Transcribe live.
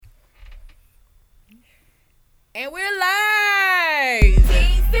And we're live!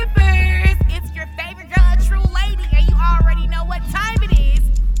 Tea Sippers! It's your favorite girl, True Lady, and you already know what time it is.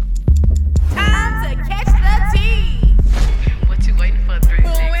 Time to catch the tea! What you waiting for, 3 6?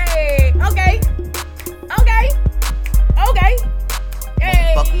 Wait. Okay.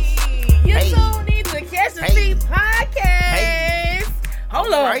 Hey, you tuned in to Catch the Tea podcast. Hold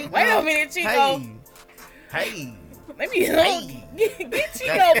on. Right Wait now. a minute, Chico. Hey. Let me get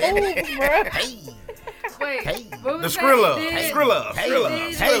Chico moves, bro. Hey. Wait, Hey. what was The that? Skrilla. Did- Skrilla. Hey.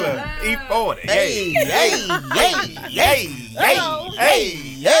 Skrilla. Skrilla. E40. Hey. Hey.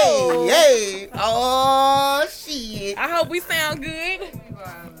 Hey. Oh, shit. I hope we sound good.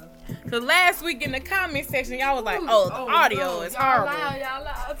 Cause last week in the comment section, y'all was like, "Oh, the audio is horrible." Y'all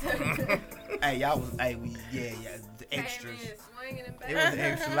loud. Hey, y'all was, the extras. Came in swinging and It was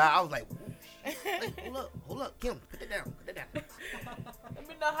extra loud. I was like, hey, hold up, Kim, put that down. Let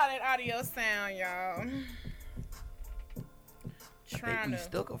me know how that audio sound, y'all. Think Trying we to.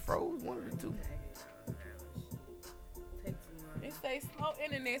 stuck or froze, one of the two. It say slow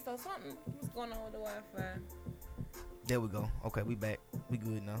internet, so something. What's going on with the Wi-Fi? There we go. Okay, we back. We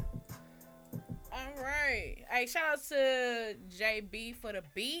good now. All right. Hey, shout out to JB for the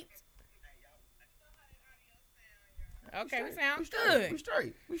beat. Okay, we sound good. We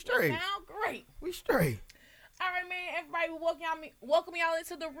straight. Sound great. We straight. All right, man. Everybody, we welcome y'all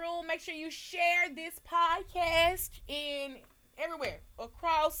into the room. Make sure you share this podcast in everywhere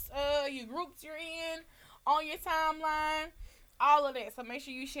across your groups you're in, on your timeline, all of that. So make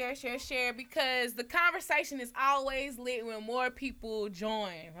sure you share because the conversation is always lit when more people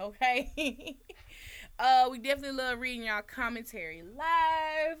join. Okay. We definitely love reading y'all commentary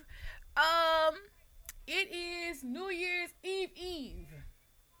live. It is New Year's Eve. Eve.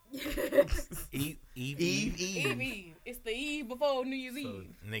 It's the eve before New Year's So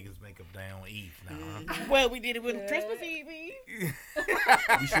Eve. niggas make up their own Eve now. Well, we did it with Christmas Eve.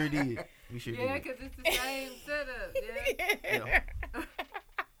 We sure did. Yeah, because it's the same setup. Yeah. Yeah.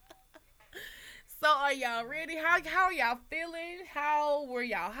 So, are y'all ready? How are y'all feeling? How were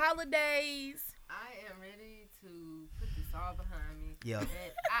y'all holidays? I am ready to put this all behind me. Yeah. And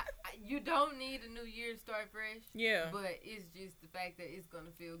you don't need a new year to start fresh. Yeah. But it's just the fact that it's going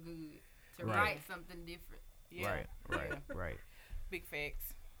to feel good to Right. write something different. Yeah. Right. Big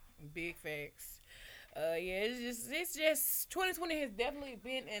facts. Yeah, it's just 2020 has definitely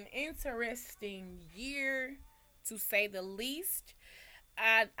been an interesting year, to say the least.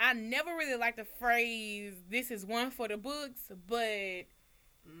 I never really liked the phrase "this is one for the books," but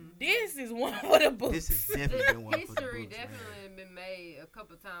this is one for the books. This has definitely been one for the History books, definitely man. been made a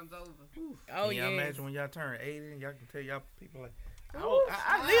couple times over. Oh Can yeah. y'all imagine when y'all turn 80 and y'all can tell y'all people like, Ooh,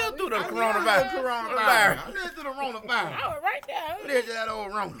 I lived through the I coronavirus. lived through the I coronavirus. was right there. There's that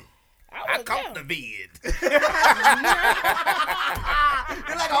old Rona. I was caught there. the vid. It's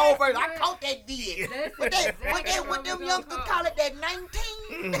like an old person. I caught that vid. That's What them we youngsters gonna call it, that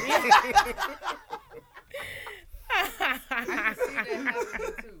 19? I can see that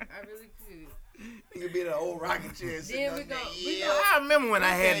happening too. I really could. You be in an old rocking chair sitting Then on we there. go- we Yeah. go- I remember when I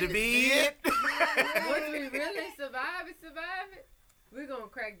had the vid. Once we really survive it, we're gonna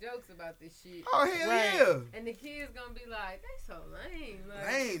crack jokes about this shit. Oh, hell Right. yeah. And the kids gonna be like, they so lame.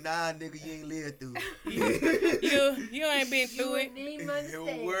 Like, Ain't nah, nigga, you ain't lived through. you ain't been through it. Need money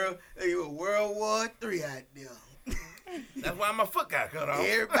It was World War III out there. That's why my foot got cut off.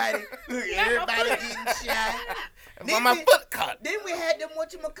 Everybody getting shot. That's why my foot caught. Then we had them,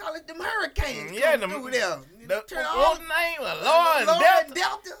 whatchamacallit, them hurricanes Yeah, coming them- through there. What was the name? Laura and Lord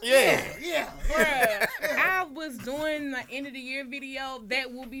Delta. and Yeah. Yeah. Bruh, I was doing the end of the year video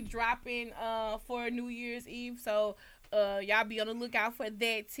that will be dropping for New Year's Eve, so y'all be on the lookout for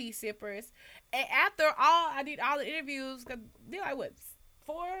that, tea sippers. And after I did all the interviews, cause they like what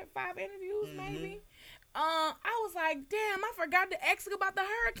 4 or 5 interviews maybe. I was like, damn, I forgot to ask about the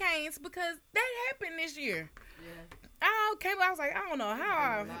hurricanes because that happened this year. Yeah. I was like, I don't know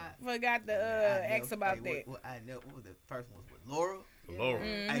how I forgot to ask about that. What was the first one? Was with Laura? Laura.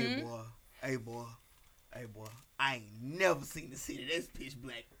 Mhm. Hey boy. I ain't never seen the city that's pitch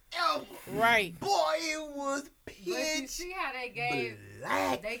black ever. Right. Boy, it was But you pitch see how they gave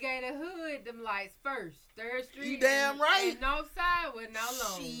black. the hood them lights first. 3rd Street. You damn right. And North Side was no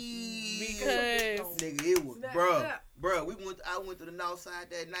long. Because Nigga, it was, Nah, bruh. I went to the north side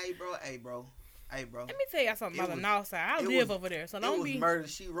that night, bro. Hey, bro. let me tell y'all something It about was- the north side. I it live was- over there, so It don't was be. murder.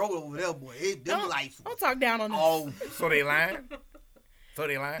 She wrote over there, boy. Them lights Don't was talk down on us. all. So they lying? No,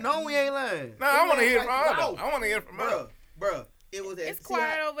 No, we ain't lying. I want to hear Them from lights her. was I want to hear from her. Bruh. It was. It's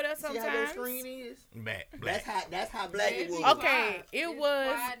quiet over there See how your sometimes. screen is? Black. That's how black it was. Okay, it It's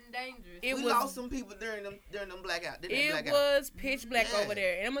was. quiet and dangerous. It We was. lost some people during them blackouts. It was pitch black Yeah. over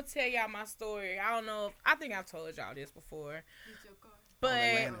there, and I'm gonna tell y'all my story. I don't know. I think I've told y'all this before, Get your car.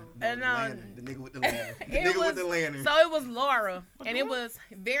 but the nigga with the lantern. The It nigga was- with the lantern. so it was Laura, and it was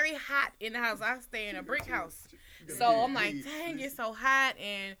very hot in the house. I stay in a brick house, so I'm like, dang, it's so hot,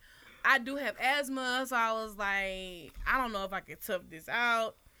 and I do have asthma, so I was like, I don't know if I could tough this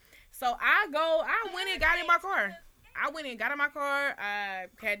out. So I went and got in my car. I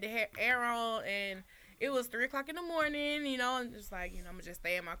had the air on, and it was 3:00 in the morning, you know, and just like, you know, I'm gonna just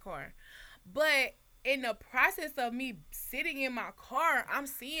stay in my car. But in the process of me sitting in my car, I'm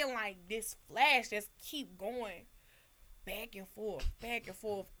seeing like this flash just keep going back and forth.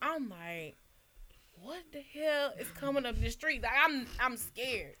 I'm like, what the hell is coming up the street? Like I'm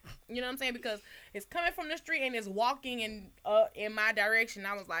scared. You know what I'm saying? Because it's coming from the street and it's walking in my direction.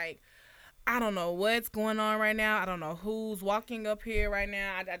 I was like, I don't know what's going on right now. I don't know who's walking up here right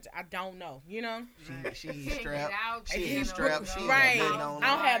now. I don't know. You know? She ain't strapped. She She ain't ain't strapped. strapped. She ain't Right. got I nothing don't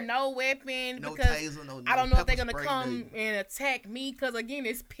on. have no weapon No because taser, no. I don't know if they're pepper gonna spray, come nothing. and attack me because again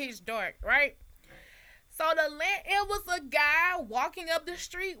it's pitch dark, right? So it was a guy walking up the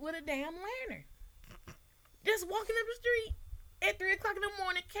street with a damn lantern, just walking up the street at 3:00 in the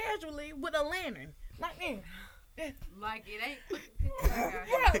morning casually with a lantern, like Like it ain't. yeah,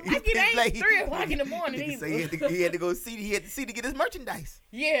 like it ain't Like, 3:00 in the morning Nigga either. say he had to go see. He had to see to get his merchandise.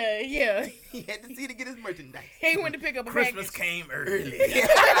 Yeah. He had to see to get his merchandise. He went to pick up a Christmas package. came early.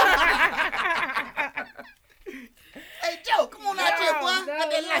 Hey Joe, come on out here, boy. Got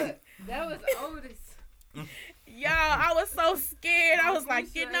that light. That was Otis. Y'all, I was so scared. I was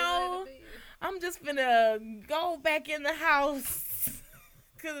like, you know, I'm just finna go back in the house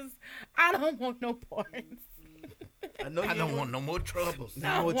because I don't want no parts. I know I don't want no more troubles. I No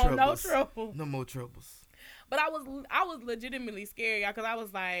don't more want no troubles. trouble. No more troubles. But I was legitimately scared, y'all, because I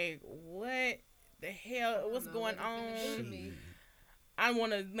was like, what the hell? What's going on? I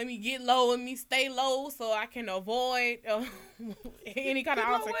want to let me get low and me stay low so I can avoid any kind of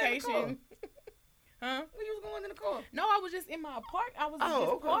Get low in the altercation. Huh? Where you was going in the car? No, I was just in my park. I was Oh,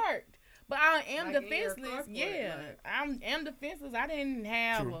 just okay. parked. But I am Like in your defenseless. carport, Yeah, like. I am defenseless. I didn't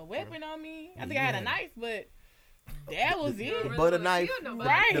have True, a weapon on me. I think Yeah. I had a knife, but that was The it. butter knife.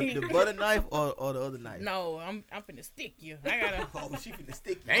 Right. The butter knife or the other knife? No, I'm finna stick you. I got Oh, she finna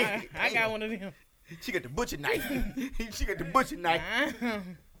stick you. Damn. I got one of them. She got the butcher knife. She got the butcher knife.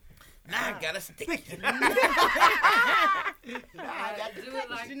 Now I gotta stick. I do it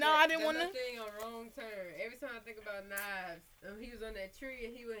like You know, I didn't want wanna- to thing on wrong turn. Every time I think about knives, he was on that tree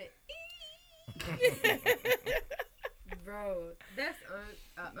and he went. Bro, that's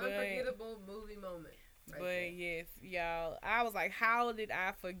an unforgettable movie moment. Right But there. yes, y'all, I was like, how did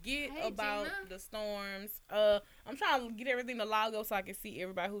I forget Hey, about Gina. the storms? I'm trying to get everything to log up so I can see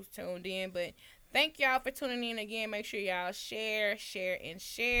everybody who's tuned in. But thank y'all for tuning in again. Make sure y'all share.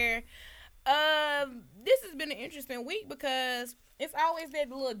 This has been an interesting week because it's always that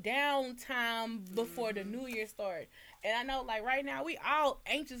little downtime before the new year starts. And I know, like, right now, we all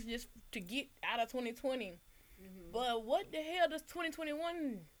anxious just to get out of 2020. But what the hell does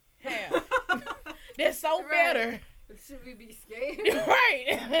 2021 have? That's so Right. better. Should we be scared?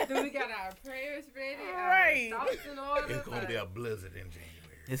 Right. Do we got our prayers ready? Right. Our thoughts in order? It's gonna be a blizzard in January.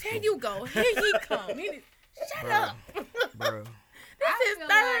 It's Here cool. you go. Here he come. Shut Bruh. up. Bro. This is feel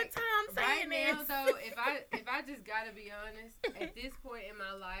third like time Right saying now, this. though, if I just gotta be honest, at this point in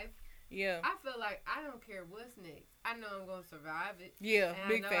my life, Yeah. I feel like I don't care what's next. I know I'm gonna survive it. Yeah. And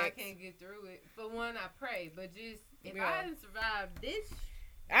Big I know facts. I can't get through it. For one, I pray. But just if Yeah. I didn't survive this,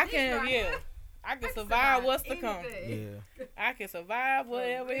 I this can. right Yeah. here, I can I survive what's to come. anything. Yeah. I can survive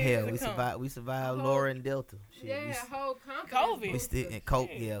whatever is Hell, to we come. survived. We survived Whole- Laura and Delta. Shit, Yeah, a whole confidence COVID. we still booster. in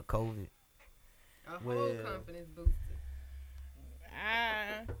COVID. A whole Well. confidence booster.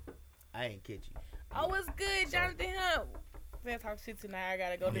 I ain't catch you. Oh, it's good, Jonathan Hunt. Let's talk shit tonight. I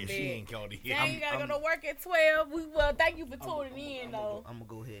gotta go to Yeah, bed. she ain't called it Dang, yet. you gotta I'm- go to work at 12. Thank you for tuning in, I'm though. gonna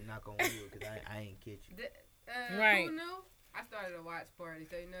go ahead and knock on wood because I ain't catch you. Right. Who knew? I started a watch party,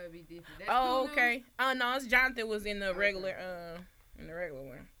 so you know it'd be different. That's Oh, Who Knew. okay. Oh no, it's Jonathan was in the Okay. regular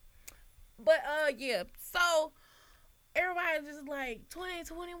one. But yeah. So everybody's just like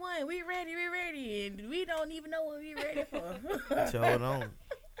 2021, we ready, and we don't even know what we ready for. Hold on.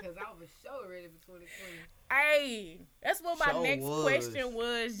 Because I was so ready for 2020. Hey, that's what my Sure next was. question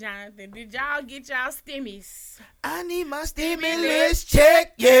was, Jonathan. Did y'all get y'all stimmies? I need my stimulus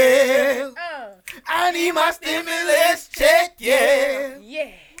check, yeah. I need my stimulus check, yeah.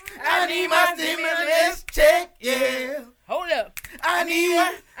 Yeah. I need my stimulus check, yeah. Hold up.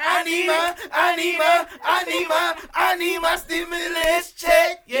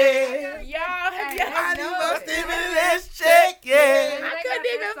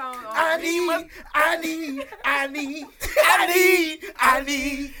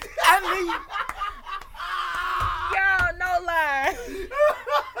 Y'all, no lie.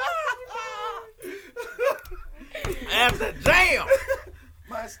 That's a jam.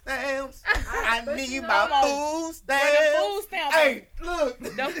 My stamps. I But need you know my what? food The food stamps. stamp. Hey, look. The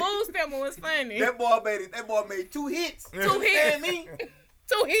food stamp was funny. That boy made 2 hits. 2 hits. And me,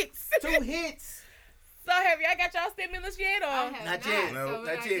 2 hits. 2 hits. So have y'all got y'all stimulus yet, or I have Not yet. No, So when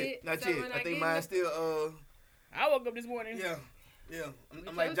Not I yet. get- Not so yet. when I think get mine's my- still I woke up this morning. yeah. With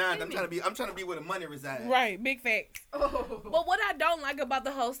I'm like your John. stimmy. I'm trying to be where the money resides. Right, big facts. Oh. But what I don't like about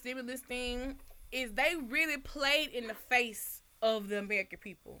the whole stimulus thing is they really played in the face of the American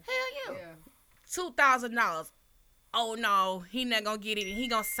people. Hell Yeah. $2,000. Oh no, he not gonna get it, and he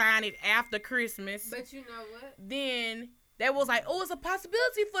gonna sign it after Christmas. But you know what? Then that was like, oh, it's a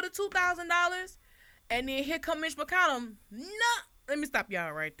possibility for the $2,000, and then here come Mitch McConnell. No, let me stop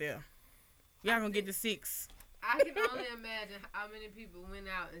y'all right there. Y'all gonna get the 6. I can only imagine how many people went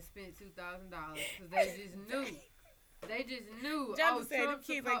out and spent $2,000 because they just knew. They just knew. Jonathan said the Trump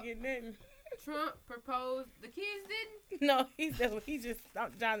kids suppo- ain't getting nothing. Trump proposed. The kids didn't. No, he just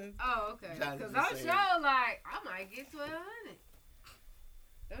Jonathan. Oh, okay. Jonathan Because just I'm saying. sure, like, I might get 1,200.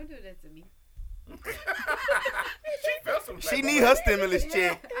 Don't do that to me. She need her stimulus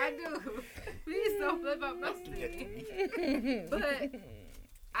check. Yeah, I do. Please don't flip out my sleeve. But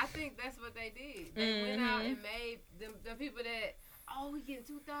I think that's what they did. They went out and made the people that, oh, we get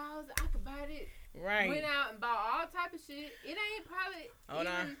 2,000. I could buy this. Right. Went out and bought all type of shit. It ain't probably Oh,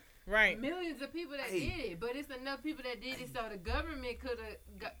 nah. even Right. millions of people that Hey. did it, but it's enough people that did it so the government could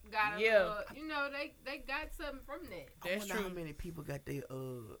have got a Yeah. little, you know, they got something from that. I That's wonder how true. many people got their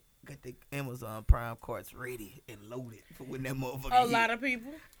Amazon Prime cards ready and loaded for when that motherfucker A hit. lot of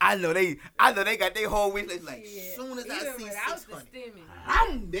people. I know they got their whole wish list like Shit. soon as I Even see without the 600.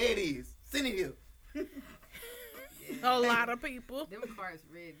 stimmy, There it is. Send it here. A lot of people. them cars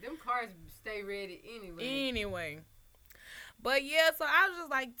ready. Them cars stay ready anyway. Anyway. But yeah, so I was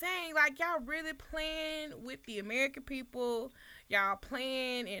just like, dang, like y'all really playing with the American people. Y'all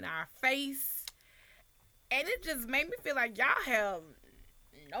playing in our face. And it just made me feel like y'all have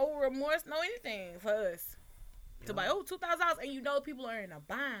no remorse, no anything for us. To like, oh, $2,000, and you know people are in a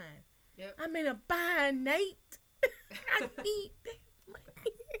bind. Yep. I'm in a bind, Nate. I need that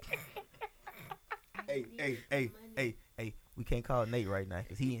Hey. We can't call Nate right now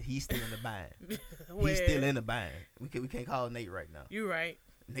because he's still in the bind. money. He's still in the bind. We can't call Nate right now. You right.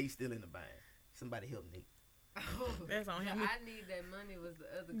 Nate's still in the bind. Somebody help Nate. Oh, That's on him. I need that money was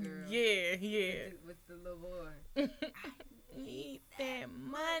the other girl. Yeah. With the little boy. Need that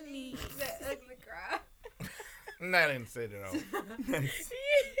money. That ugly cry. No, I didn't say that all.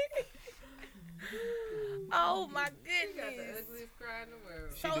 Oh my You got the goodness. ugliest cry in the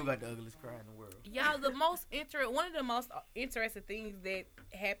world. She do got the ugliest cry in the world. Y'all, one of the most interesting things that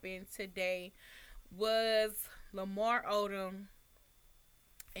happened today was Lamar Odom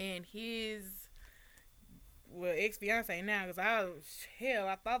and his ex-fiance now, because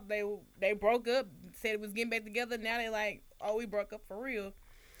I thought they broke up, said it was getting back together. Now they like, oh, we broke up for real.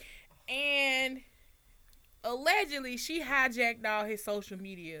 And allegedly she hijacked all his social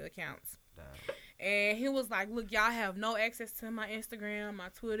media accounts. Damn. And he was like, look, y'all have no access to my Instagram, my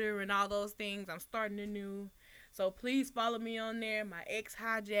Twitter, and all those things. I'm starting anew. So please follow me on there. My ex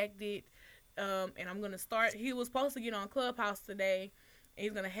hijacked it. And I'm going to start. He was supposed to get on Clubhouse today. And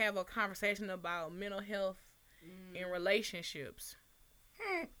he's going to have a conversation about mental health in relationships.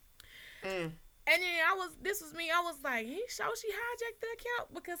 And then I was like, she hijacked the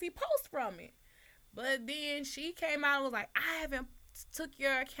account because he posts from it. But then she came out and was like, I haven't took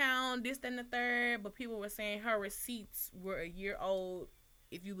your account, this, that, and the third. But people were saying her receipts were a year old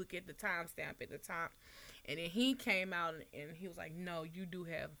if you look at the timestamp at the top. And then he came out and he was like, no, you do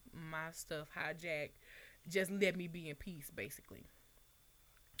have my stuff hijacked. Just let me be in peace, basically.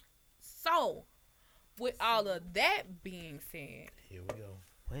 So, with all of that being said, Here we go.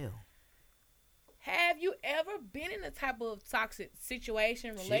 Well, have you ever been in a type of toxic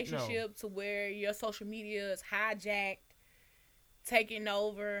situation, Shit, relationship, to where your social media is hijacked, taking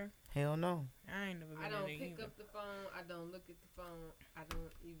over? hell no. I ain't never been I don't in there pick either. up the phone. I don't look at the phone. I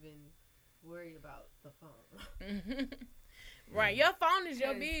don't even worry about the phone. Right, your phone is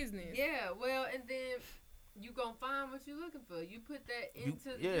your Yes. business. Yeah, well, and then you gonna find what you're looking for. You put that You-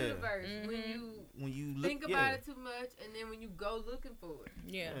 into the yeah. universe Mhm. When you look, think about it too much, and then when you go looking for it,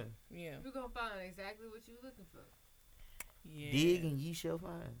 Yeah, Yeah. yeah, you're gonna find exactly what you're looking for. yeah. dig and ye shall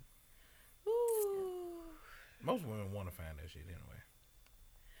find. Ooh. Most women want to find that shit anyway.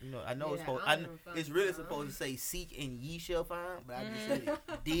 I know it's supposed. It's really supposed to say seek and ye shall find, but I just said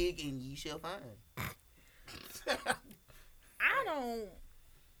dig and ye shall find. I don't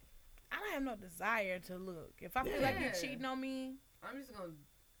have no desire to look. If I feel like you're cheating on me, I ain't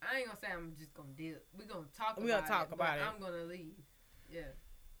gonna say I'm just gonna dip. We're gonna talk about it. I'm gonna leave. Yeah.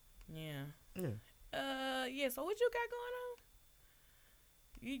 So what you got going on?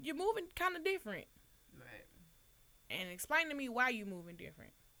 You're moving kind of different. Right. And explain to me why you moving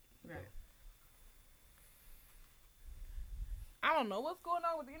different. Right. I don't know what's going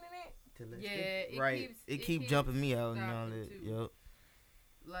on with the internet. It keeps jumping me out and all that. Yep.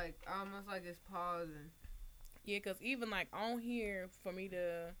 Like almost like it's pausing. Yeah, cause even like on here for me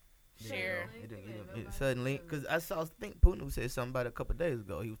to share. It suddenly, because I think Putin said something about it a couple of days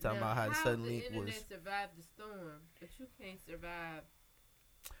ago. He was talking about how the sudden link was. The internet survived the storm, but you can't survive.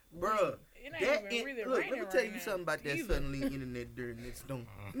 Bruh, look, let me tell you something about that sudden link internet during this storm.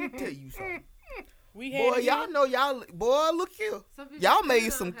 Let me tell you something. Boy, y'all know look here. Y'all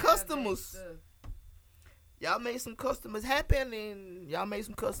made some customers. Y'all made some customers happy, and y'all made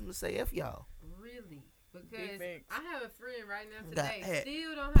some customers say F y'all. Really? Because I have a friend right now today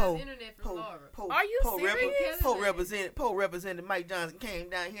still don't have internet from Laura. Are you serious? Poe Representative Mike Johnson came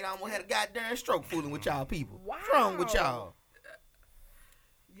down here and almost had a goddamn stroke fooling with y'all people. Wow. What's wrong with y'all?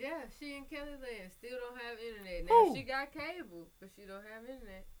 Yeah, she in Kellyland still don't have internet. Now she got cable, but she don't have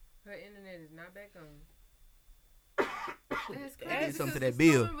internet. Her internet is not back on. That's crazy. Add something to that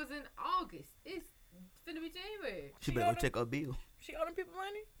bill. The was in August. It's finna be January. She better go check her bill. She owing people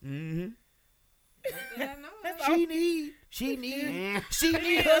money? Mm-hmm. She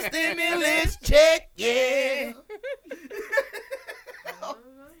need her stimulus check, yeah.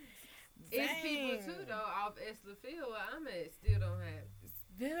 It's people too though off Esler Field where I'm at still don't have.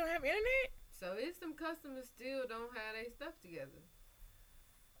 They don't have internet? So it's some customers still don't have their stuff together.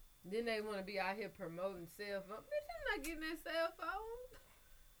 Then they want to be out here promoting cell phone. Bitch, I'm not getting that cell phone.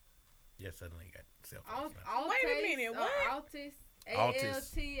 Yeah, suddenly you got cell phones. Wait a minute, what? Altis.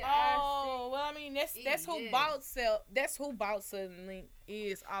 ALTIC. Oh, well, I mean that's who bought That's who bought Suddenlink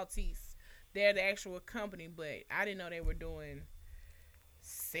is Altis. They're the actual company, but I didn't know they were doing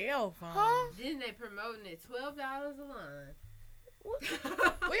cell phones. Then they promoting it $12 a line.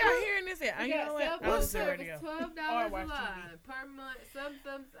 We are hearing this at. You know what? Cell service $12 a line per month.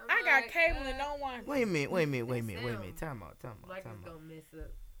 Some. I got cable and don't want. Wait a minute. Time out. Like it's gonna mess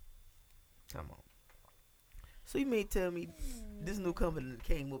up. Time out. So you may tell me this new company that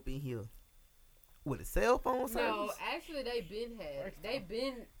came up in here with a cell phone service? No, actually they been had. They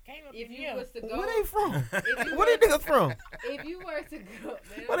been. If you was to go, where they from? Where they niggas from? If you were to go,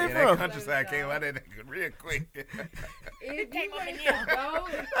 where they from? That countryside came out there real quick. If you were to go,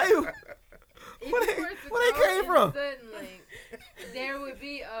 where they came from? Suddenly, there would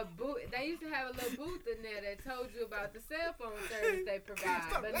be a booth. They used to have a little booth in there that told you about the cell phone service they provide.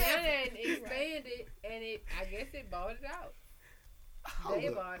 But now they expanded, and I guess it bought it out. They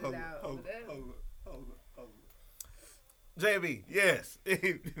bought it out. Hold on. JB, yes.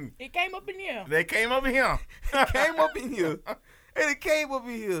 It came up in here. They came up in here. And it came up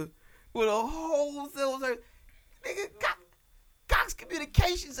in here with a whole cell service. Nigga, Cox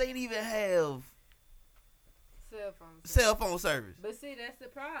Communications ain't even have cell phone service. But see, that's the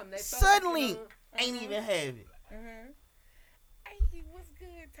problem. Suddenly ain't even have it. Hey, what's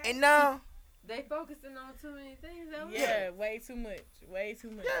good, Tyler? And now they focusing on too many things. Yeah, way too much. Yeah,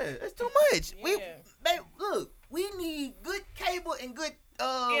 it's too much. Yeah. We need good cable and good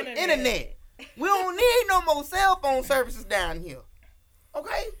internet. We don't need no more cell phone services down here.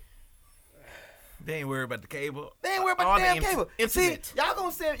 Okay? They ain't worried about the cable. They ain't worried about the damn cable. Internet. See, y'all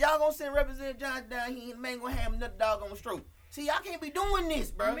gonna send Representative Johnson down here and man gonna have another doggone stroke. See, y'all can't be doing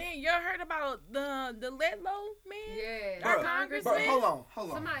this, bro. Man, y'all heard about the Ledlow man? Yeah. Our congressman? Bro,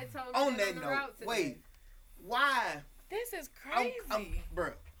 hold on. Somebody told me on that note, wait. Why? This is crazy.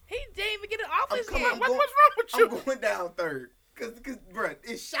 Bro. He didn't even get an office yet. What's wrong with you? I'm going down third. Cause, bro,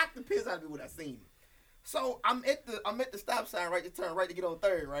 it shocked the piss out of me when I seen it. So I'm at the stop sign right to turn right to get on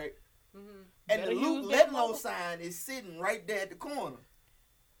third, right? Mm-hmm. And the Luke Ledlow sign is sitting right there at the corner.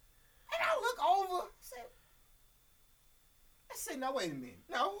 And I look over, I say, now wait a minute.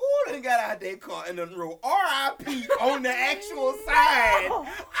 Now who done got out their car and done wrote R.I.P. on the actual sign?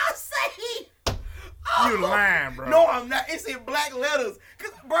 I say, you lying, bro. No, I'm not. It's in black letters.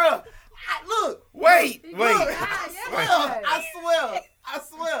 Cause, bro, look. Wait. I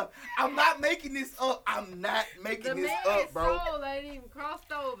swear. I'm not making this up. The man's bro. soul ain't even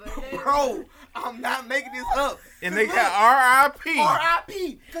crossed over. Bro, I'm not making this up. And they got R.I.P.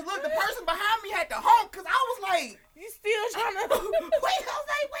 R.I.P. Cause look, the person behind me had to honk. Cause I was like, you still trying to? wait.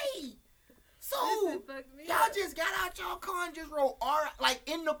 got out y'all car and just wrote like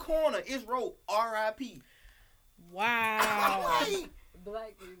in the corner, it's wrote R.I.P. Wow. Like,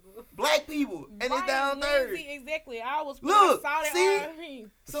 Black people. black people, and it's down there. Lindsay, exactly. I was Look, saw that see? R.I.P.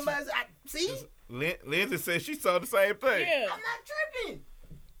 Somebody said, see? Lindsay said she saw the same thing. Yeah. I'm not tripping.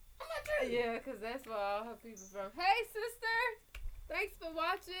 Yeah, because that's where all her people from. Hey, sister. Thanks for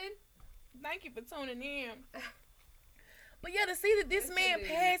watching. Thank you for tuning in. But yeah, to see that this Yes, man it is.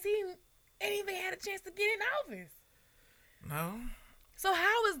 passed, he ain't even had a chance to get in office. No. So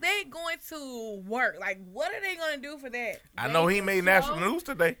how is that going to work? Like, what are they going to do for that? I know he made national news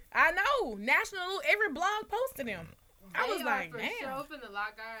today. I know. National, every blog posted him. I was They like, are for damn. sure finna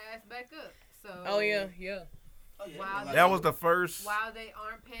lock our ass back up. So. Oh, yeah. Oh, yeah, Wow. like- That was the first While they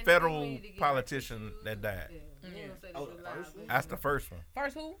aren't panicking, federal we need to get politician issues. that died. Yeah. We Yeah. gonna say Oh, this the loud, first but- one? That's the first one.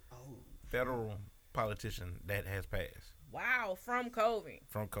 First who? Oh. Federal politician that has passed Wow, from COVID.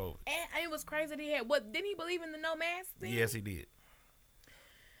 from COVID. And it was crazy that he had, what, didn't he believe in the no mask thing? Yes, he did.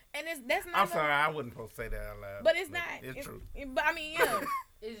 And that's not. I'm sorry, I wasn't supposed to say that out loud. But it's not. It's true. But I mean, yeah.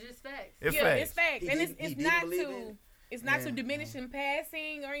 It's just facts. It's yeah, facts. it's facts. He And didn't- it's he didn't not believe to. in- It's not to Yeah. diminish in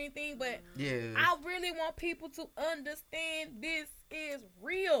passing or anything, but Yeah. I really want people to understand this is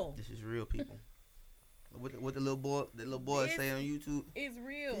real. This is real, people. What the little boy This- say on YouTube? It's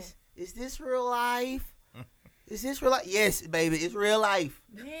real. Is this real life? Is this real life? Yes, baby, it's real life.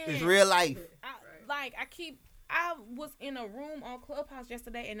 Man, It's real life. I was in a room on Clubhouse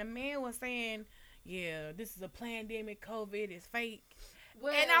yesterday, and the man was saying, "Yeah, this is a pandemic. COVID is fake."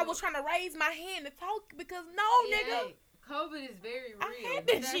 Well, And I was trying to raise my hand to talk because no, it nigga, ain't. COVID is very real. I had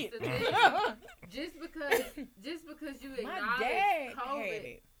but that that's shit. the thing. just because you My acknowledge dad had COVID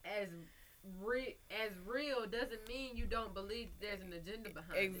it. as real doesn't mean you don't believe there's an agenda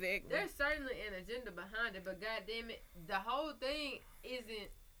behind it. Exactly. There's certainly an agenda behind it, but goddamn it, the whole thing isn't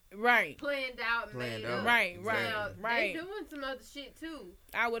Right. planned out and Planned made out. up. Right, Now, right. They doing some other shit too.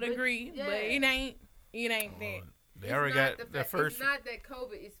 I would But, agree, yeah. but it ain't that. They already got the first. It's not that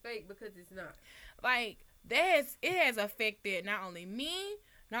COVID is fake because it's not. Like it has affected not only me,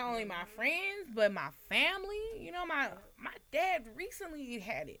 not only my friends, but my family. You know, my dad recently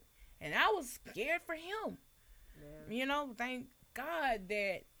had it, and I was scared for him. Yeah. You know, thank God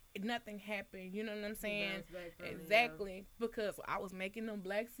that nothing happened. You know what I'm saying? Bounce back from it, yeah. Exactly, because I was making them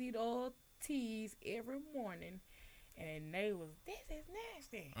black seed oil teas every morning, and they was, this is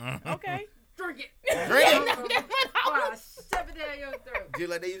nasty. Okay. Drink it. Drink it. That's what I Wow, was- shove it down your throat. Just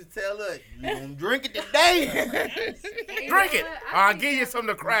like they used to tell us, you gonna drink it today. You Drink know it. what? I'll think give you that-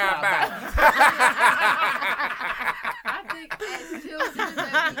 something to cry about. I think as children,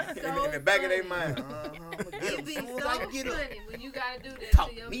 that'd be so In the back of their funny. mind. It'd be As soon as so I get up. funny when you gotta do that Talk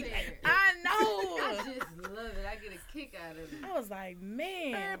to your me. parents. I I know. just love it. I get a kick out of it. I was like,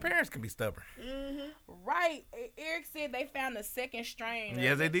 Man, man. parents can be stubborn. Right. Eric said they found a second strain.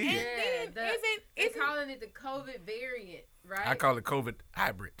 Yes, they did. And Yeah, then, They're isn't, calling it the COVID variant, right? I call it COVID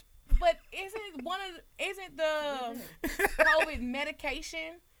hybrid. but isn't the COVID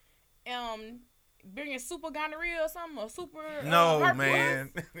medication, bringing super gonorrhea or something, or super No, herpes?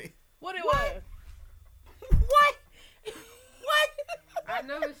 man. What it was? What? I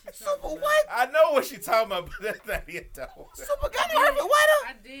know what she's Super talking about. what? I know what she's talking about, but that's not it though. Super gonorrhea. What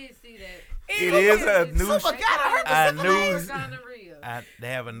I did see that. It is a new. Super gonorrhea. I Super knew. gonorrhea. They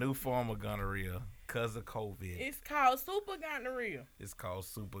have a new form of gonorrhea because of COVID. It's called super gonorrhea. It's called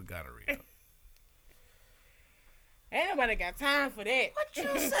super gonorrhea. Ain't nobody got time for that. What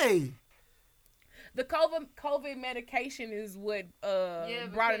you say? The COVID medication is what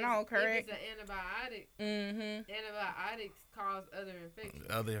brought it on, correct? If it's an antibiotic, Mm-hmm. antibiotics cause other infections.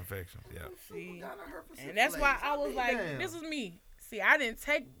 Other infections, yeah. See, And and that's why I was like, this is me. See, I didn't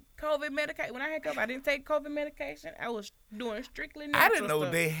take COVID medication. When I had COVID, I didn't take COVID medication. I was doing strictly natural I didn't know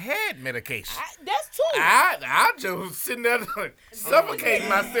stuff. they had medication. That's true. I just was sitting there like, suffocating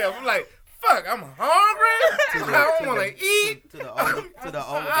myself. I'm like, fuck, I'm hungry. I don't want to eat. To the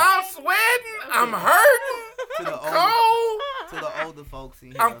older, I'm sweating. I'm hurting. to the older, Cold. to the older folks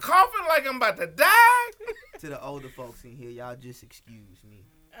in here. I'm coughing like I'm about to die. To the older folks in here, y'all just excuse me.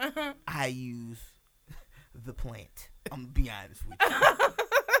 Uh-huh. I use the plant. I'm gonna be honest with you.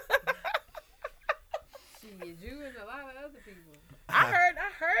 Shit, you and a lot of other people. I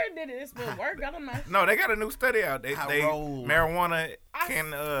heard that it's will work. I don't know. No, they got a new study out. They roll. marijuana I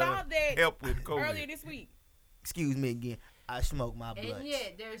can saw that help with COVID. earlier this week. Excuse me again. I smoke my blood. And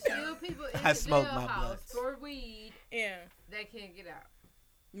yet, there's still people in I the smoke my jailhouse blunts. for weed Yeah. that can't get out.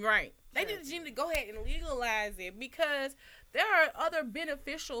 Right. They just need to go ahead and legalize it because there are other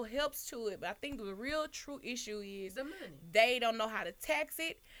beneficial helps to it. But I think the real true issue is The money. they don't know how to tax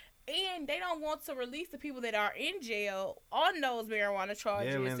it. And they don't want to release the people that are in jail on those marijuana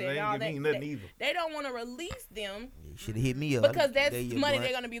charges Yeah, man, they and all ain't that. giving me nothing either. They don't want to release them You should have hit me up. because that's There you money go.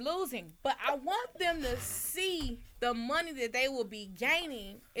 they're going to be losing. But I want them to see the money that they will be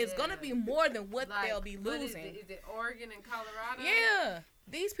gaining is going to be more than what they'll be what losing. Is it Oregon and Colorado? Yeah.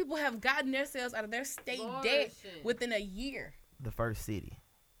 These people have gotten themselves out of their state debt Bullshit. within a year. The first city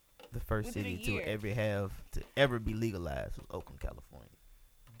Within a to year. ever be legalized was Oakland, California.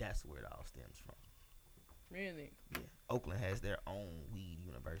 That's where it all stems from. Really? Yeah, Oakland has their own weed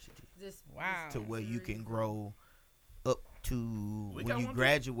university Wow. to where you can grow up to We when got you one too.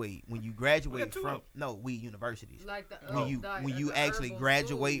 graduate. When you We graduate got two from of weed universities. Like the When you actually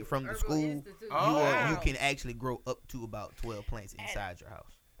graduate from the school, Oh, you wow. can actually grow up to about 12 plants inside your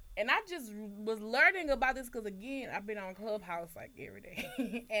house. And I just was learning about this because, again, I've been on Clubhouse like every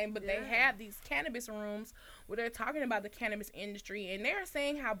day. But they have these cannabis rooms where they're talking about the cannabis industry. And they're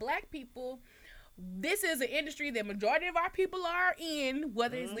saying how black people, this is an industry that majority of our people are in,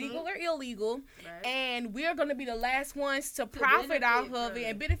 whether it's legal or illegal. Right. And we're going to be the last ones to profit off benefit of from it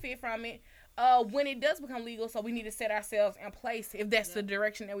and it. benefit from it when it does become legal. So we need to set ourselves in place if that's the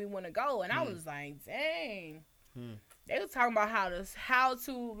direction that we want to go. And I was like, dang. They was talking about how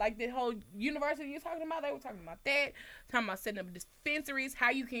to like the whole university you're talking about. They were talking about that, talking about setting up dispensaries, how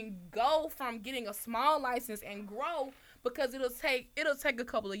you can go from getting a small license and grow because it'll take a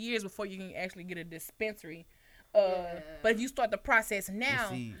couple of years before you can actually get a dispensary. But if you start the process now,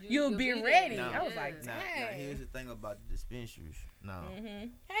 see, you'll be there. ready. Now- I was like, Now, dang. here's the thing about the dispensaries. Now,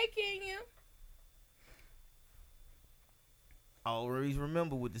 Hey, Kenya. always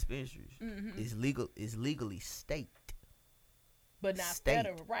remember with dispensaries, it's legal. It's legally state. But not State.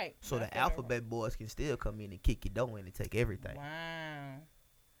 federal, right? So Not the federal. alphabet boys can still come in and kick your door in and take everything. Wow.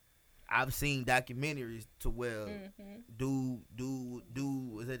 I've seen documentaries to where Mm-hmm.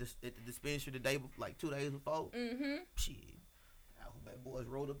 dude was at the dispensary the day before, like 2 days before. Mm-hmm. Shit, alphabet boys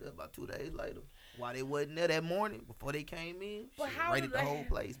rolled up there about 2 days later. Why they wasn't there that morning before they came in? But Shit, how raided do the they- whole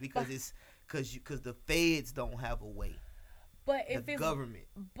place because it's because the feds don't have a way. But if The it's government,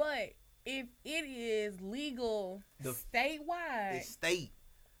 But if it is legal The- statewide, the state,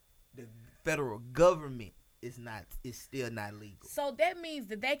 the federal government is still not legal. so that means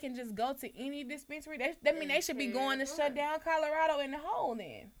that they can just go to any dispensary. That means they should be And going to carry shut on. down Colorado in the hole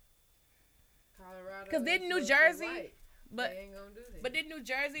then. Colorado. 'Cause didn't is New mostly Jersey- white. But they ain't gonna do that. but did New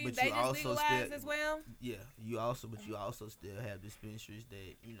Jersey But they you just also legalized still- as well? Yeah, you also still have dispensaries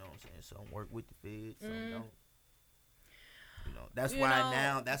that, you know what I'm saying, some work with the feds, some don't. You know, that's You why know-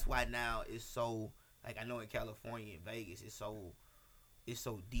 now it's so, like, I know in California and Vegas it's so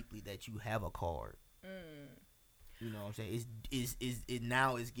deeply that you have a card. You know what I'm saying? It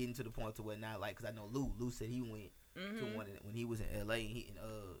now is getting to the point to where now, like, cause I know Lou said he went to one when he was in LA and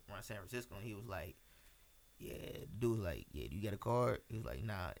around San Francisco, and he was like, yeah, the dude was like, yeah, do you got a card? He was like,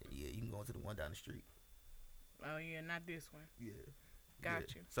 nah, yeah, you can go into the one down the street. Oh yeah, not this one. Yeah. Got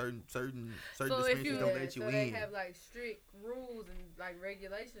Yeah. you. Certain So if dispensaries you- don't let you so in. they have like strict rules and like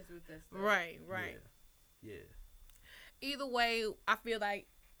regulations with that stuff. Right. Yeah. Either way, I feel like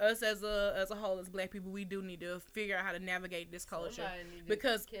us as a whole as black people, we do need to figure out how to navigate this culture Somebody need to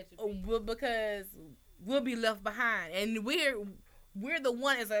because catch a beat. because we'll be left behind, and we're the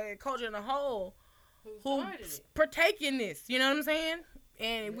one as a culture in a whole Who who started it? partake in this. You know what I'm saying?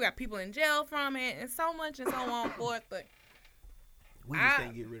 And we got people in jail from it, and so much and so on forth. But We just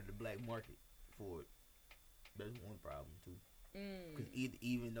can't get rid of the black market for it. That's one problem too. Because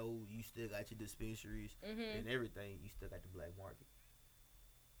even though you still got your dispensaries and everything, you still got the black market.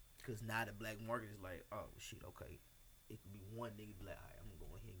 Because now the black market is like, oh shit, okay, it could be one nigga be like, all right, I'm gonna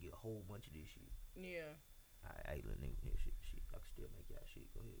go ahead and get a whole bunch of this shit. yeah, All right, little nigga, here shit, I can still make y'all shit.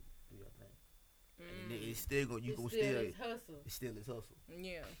 Go ahead, do your thing. And it's still gonna, you It's gonna still still, his hustle. it's still his hustle.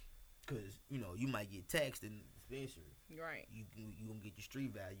 yeah, Because you know you might get taxed in the dispensary. right. You gonna get your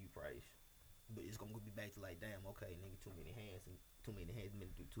street value price, but it's gonna be back to like, damn, okay, nigga, too many hands do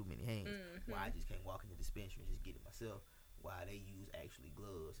too many hands. Why I just can't walk in the dispensary and just get it myself? Why they use actually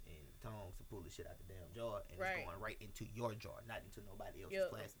gloves and tongs to pull the shit out the damn jar, and Right. it's going right into your jar, not into nobody else's Yep.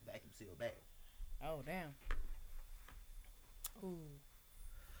 plastic vacuum sealed bag. Oh damn. Ooh.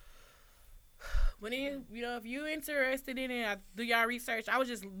 But then, you know, if you're interested in it, do y'all research. I was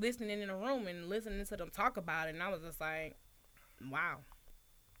just listening in a room and listening to them talk about it, and I was just like, wow,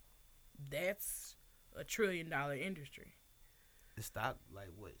 that's a $1 trillion industry. The stock, like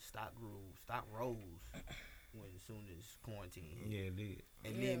what? Stock rose when as soon as quarantine hit. Yeah, it did.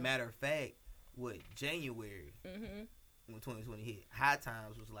 And Yeah. then, matter of fact, what, January when 2020 hit, High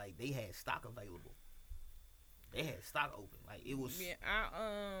Times was like they had stock available. they had stock open. Like it was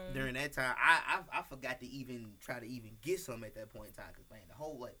during that time. I forgot to even try to even get some at that point in time because man, the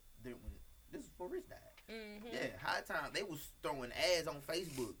whole like when this is before Rich died. Mm-hmm. Yeah, High Time they was throwing ads on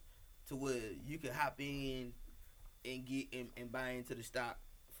Facebook to where you could hop in and get and buy into the stock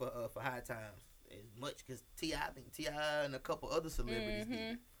for High Times as much because I think T.I. and a couple other celebrities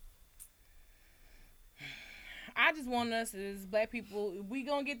did. I just want us as black people, if we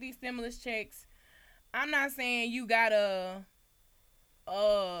gonna get these stimulus checks, I'm not saying you gotta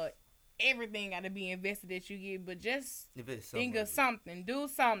everything gotta be invested that you get, but just think of something, do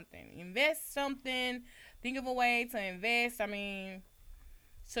something, invest something, think of a way to invest. I mean,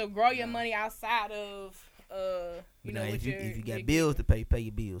 to grow your money outside of you know, if you got bills to pay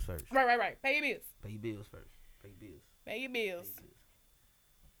your bills first. Right. Pay your bills. Pay your bills first. Pay your bills.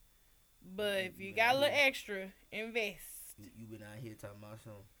 But if you got a little extra, invest. You been out here talking about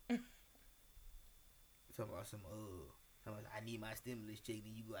I need my stimulus check,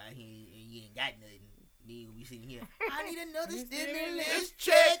 then you go out here and you ain't got nothing. Then you be sitting here, I need another stimulus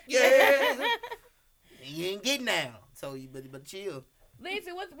check, yeah. And you ain't getting now. So you better chill.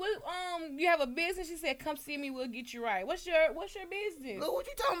 Lindsay, what you have a business? She said, come see me, we'll get you right. What's your business? Look, what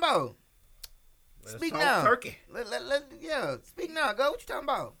you talking about? Let's Speak talk now. Turkey. Yeah, speak now. Go, what you talking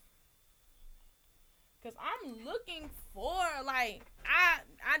about? Cause I'm looking for like I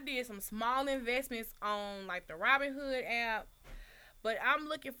did some small investments on like the Robinhood app, but I'm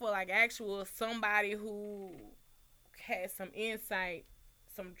looking for like actual somebody who has some insight,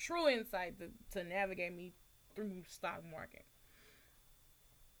 some true insight to navigate me through stock market.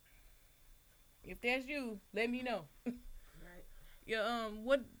 If that's you, let me know. Right. Yeah.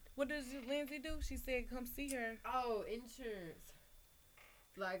 What does Lindsay do? She said come see her. Oh, insurance.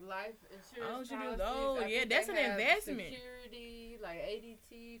 Like life insurance. Oh, she policies. do. Oh, I yeah, think that's they an have investment. Security, like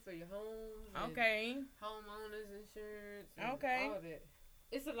ADT for your homes. and Okay. Homeowners insurance. And Okay. all that.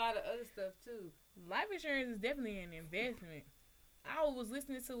 It's a lot of other stuff too. Life insurance is definitely an investment. I was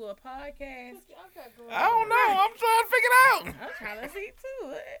listening to a podcast. I don't know. I'm trying to figure it out. I'm trying to see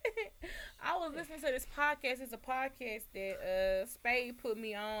too. I was listening to this podcast. It's a podcast that Spade put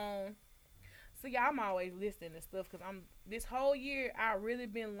me on. So y'all, I'm always listening to stuff because this whole year I really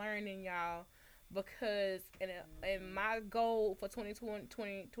been learning, y'all, because and my goal for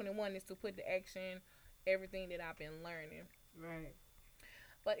 2021 is to put to action everything that I've been learning. Right.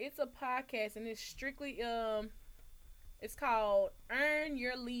 But it's a podcast and it's strictly it's called Earn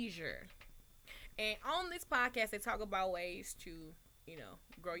Your Leisure. And on this podcast they talk about ways to, you know,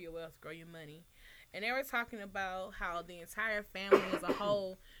 grow your wealth, grow your money. And they were talking about how the entire family as a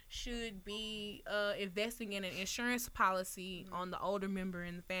whole should be investing in an insurance policy on the older member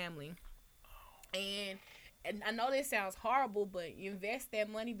in the family. And I know this sounds horrible, but invest that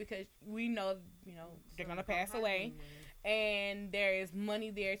money because we know, you know, they're going to pass away. And there is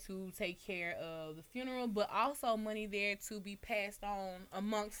money there to take care of the funeral, but also money there to be passed on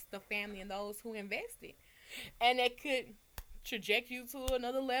amongst the family and those who invested. And it could trajectory you to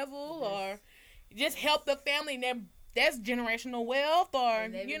another level or just help the family. And that's generational wealth or,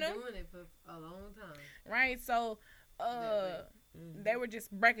 and they've you been know. doing it for a long time. Right. So they were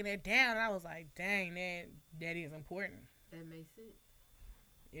just breaking it down. And I was like, dang, that is important. That makes sense.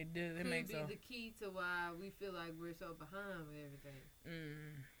 It does. It Could makes be sense. the key to why we feel like we're so behind with everything.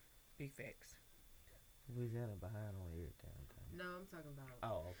 Big facts. Louisiana behind on everything. No, I'm talking about.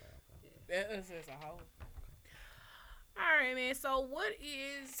 Oh, okay. Yeah. It's a whole. All right, man. So, what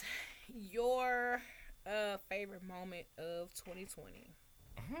is your favorite moment of 2020?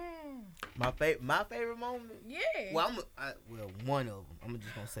 My favorite moment. Yeah. Well, one of them. I'm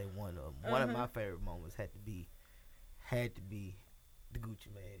just gonna say one of them. One of my favorite moments had to be the Gucci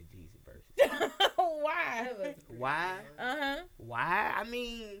Mane and Jeezy versus. Why? Why? Uh-huh. Why? I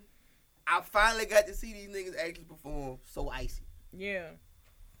mean, I finally got to see these niggas actually perform So Icy. Yeah.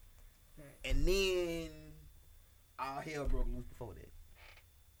 And then all hell broke loose before that.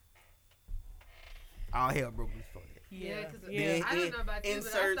 Yeah, because Yeah. I don't know about you,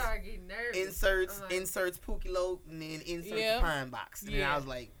 but I started getting nervous. Inserts Pookie Loc, and then inserts the Pine Box. And then I was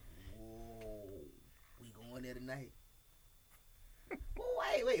like, whoa, we going there tonight.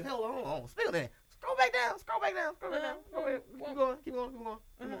 Oh, wait, hold on. Speak on that. Scroll back down. Keep going.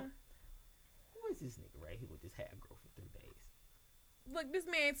 Who is this nigga right here with this hair growth for 3 days? Look, this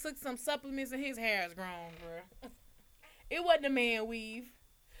man took some supplements and his hair is grown, bro. It wasn't a man weave.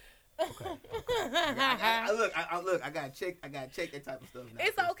 Okay. I gotta check that type of stuff now.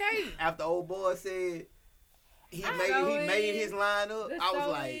 It's okay. After old boy said he made his line up, I was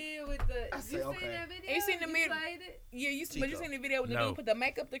like, I said, you okay. seen that video? You seen the you video? played it? Yeah, but you seen the video when the No. dude put the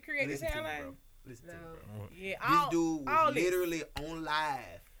makeup to create his Listen to me, hairline? bro. Listen to me, No. bro. Yeah, This dude all was this. literally on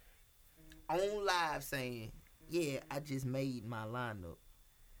live saying, "Yeah, I just made my lineup."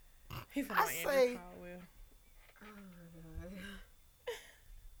 He's I talking about Andrew say- Caldwell. Oh my God.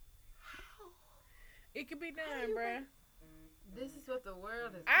 It could be done, bruh. This is what the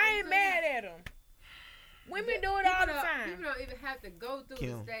world is. I ain't mad at him. Women do it all the People time. don't even have to go through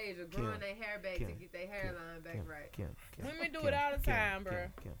Kim, the stage of Kim, growing their hair back to Kim, get their hairline back right. Women do it all the time, bro.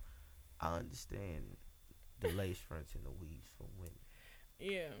 I understand the lace fronts and the weaves for women,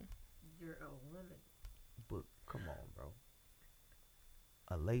 Yeah. You're a woman. but come on, bro.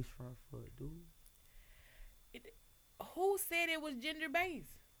 A lace front for a dude? Who said it was gender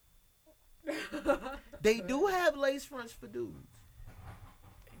based? They do have lace fronts for dudes,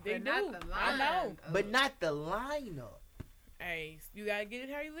 They But do. not the I know. line. but not the lineup. Hey, you gotta get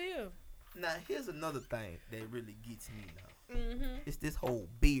it how you live. Now, here's another thing that really gets me now. Mm-hmm. It's this whole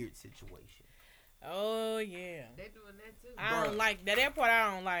beard situation. Oh yeah. They doing that too. I don't Bruh. like that. That part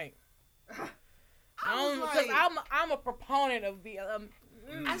I don't like. I was Because like, I'm a proponent of the.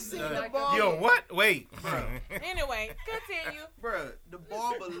 I seen the Like barber. Yo, what? Wait. Anyway, continue. Bruh, the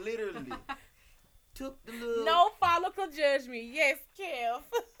barber literally took the little No follicle judgment. Yes, Kev.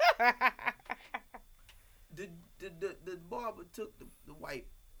 the barber took the white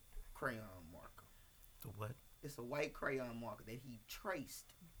crayon marker. The what? It's a white crayon marker that he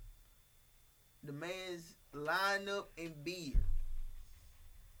traced the man's lineup and beard.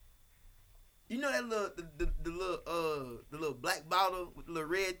 You know that little the little black bottle with the little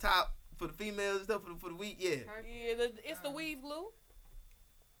red top for the females and stuff for the week? Yeah. Yeah, it's the weave glue.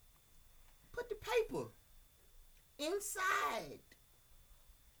 Put the paper inside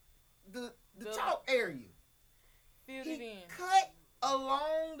the The- top area. Filled He it in. cut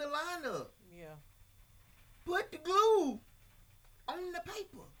along the lineup. Yeah. Put the glue on the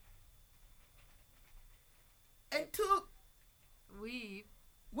paper. And took Weave.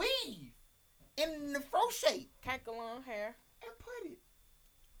 weave in the fro shape Cackle on hair. and put it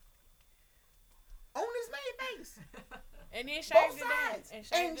on his man's face. And then shaved Both it down. sides. And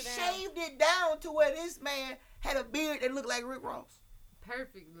And shaved it down to where this man had a beard that looked like Rick Ross.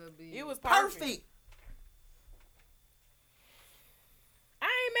 Perfect little beard. It was perfect. Perfect. I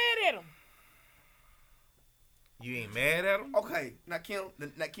ain't mad at him. You ain't mad at him? Okay, now Kim,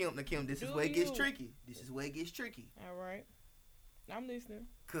 this is Do where it gets you? tricky. This is where it gets tricky. All right. I'm listening.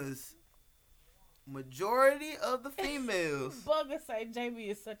 Cause majority of the females, Bugger say JB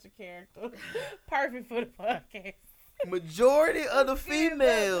is such a character. Perfect for the podcast. majority of the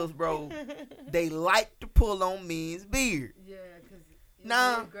females, bro, they like to pull on men's beard. Yeah, because you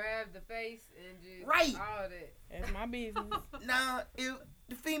Nah. grab the face and just Right. all that. That's my business. Now, if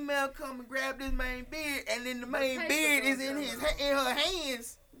the female come and grab this main beard, and then the main paper beard is goes in down. in her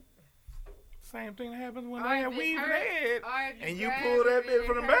hands, Same thing happens when Or they if have it weave in hurt, their head. or if And you grab pull that it bit and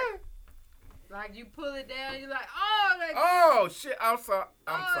from it the hurt, back. Like you pull it down, you're like, oh, that glue. Oh, shit. I'm sorry.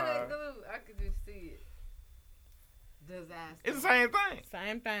 I'm oh, sorry. that glue. I could just see it. Disaster. It's the same thing.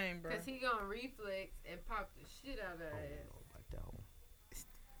 Same thing, bro. Because he gonna reflex and pop the shit out of her ass.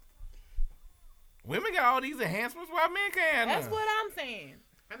 Women got all these enhancements while men can't. That's what I'm saying.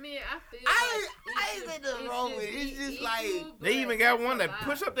 I mean, I feel I like ain't it nothing should- wrong should with it. It's be just like- equal, They even but got that's one a that lot.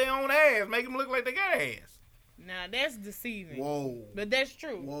 push up their own ass, make them look like they got ass. Now that's deceiving. Whoa, But that's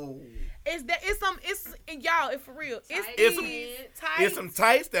true. whoa. It's y'all, it's for real. It's Tight It's some- these pants. tights, It's some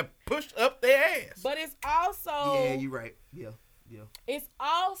tights that push up their ass. but it's also Yeah, you right. Yeah. it's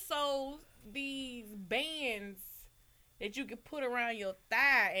also these bands that you can put around your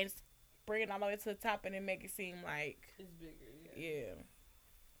thigh and bring it all the way to the top and then make it seem like It's bigger, yeah. yeah.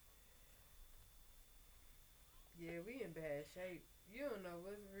 Yeah, we in bad shape. You don't know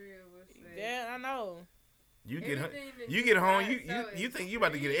what's real, what's fake. Yeah, I know. You get Everything that you get home, buy, so you it's think you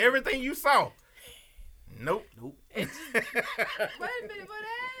about to get free. everything you saw. Nope. Wait a minute, what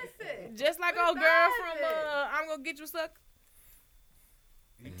ass said? Just like What old girl size from is it? I'm gonna get you sucked.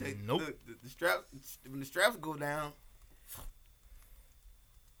 You take Nope. the straps when the straps go down.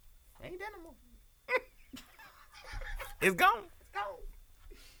 Ain't that no more. It's gone. It's gone.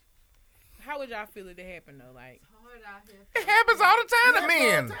 How would y'all feel if it happened though? Like It's hard out here. It happens all the time to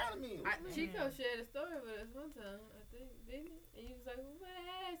men. Chico shared a story with us one time, I think, didn't he? And he was like, well,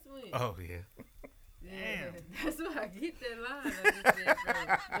 where ass went? Oh yeah. Yeah, that's where I get that line. I just said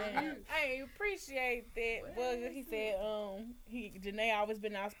from. I appreciate that. Bugger, he said, Janae always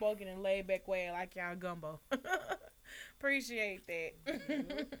been outspoken and laid back way like y'all gumbo. Appreciate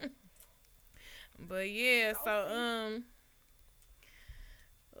that. But yeah, so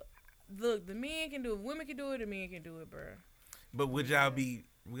look, the men can do it, women can do it, the men can do it, bro. But would y'all be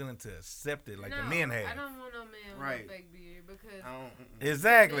willing to accept it like no, the men have. I don't want no man with Right. a fake beard because I don't.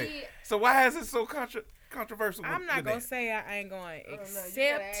 Exactly. See, So why is it so controversial? I'm with not gonna that? say I ain't gonna I don't know, you gotta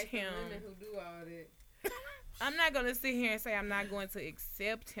accept ask the him. women who do all that. I'm not gonna sit here and say I'm not going to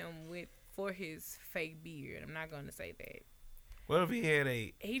accept him for his fake beard. I'm not gonna say that. What if he had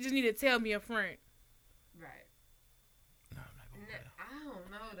a? He just need to tell me up front. Right. No, I'm not gonna N- I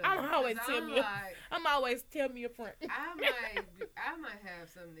don't know though. I'm always 'cause tell I'm me. like, I'm always tell me up front. I might have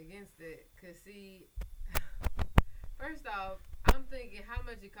something against it. Cause see, first off, I'm thinking how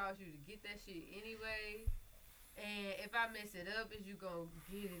much it costs you to get that shit anyway. And if I mess it up, is you gonna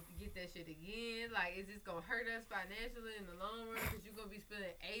get that shit again? Like, is this gonna hurt us financially in the long run? Cause you gonna be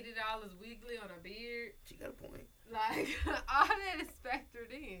spending $80 weekly on a beard. She got a point. Like, all that is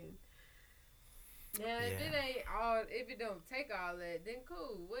factored in. Now, if it ain't all, if it don't take all that, then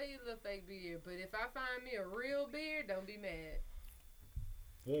cool. Wear your little fake beard. But if I find me a real beard, don't be mad.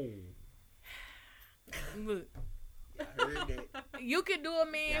 Whoa. Look, I heard that. you can do a Yeah, I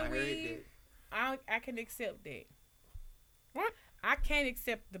man heard weave. that. I can accept that. What? I can't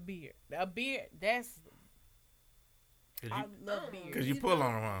accept the beard. A beard, that's. I love Oh, beard. Cause you pull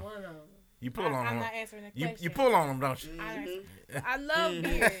on him, huh? One of them. You pull on I'm him. not answering the You question. pull on him, don't you? I love Mhm.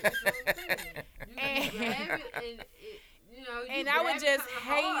 beard. That's what I'm saying. You can grab it and it, you know, you And I would grab it just kinda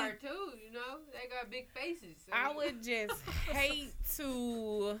hate- hard too. You know, they got big faces. So I would just hate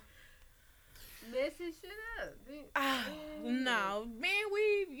to. mess his shit up. No, man,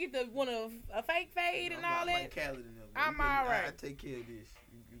 we get the want a fake fade and all that. I'm alright. I take care of this.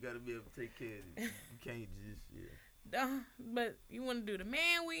 You gotta be able to take care of this. You can't just But you want to do the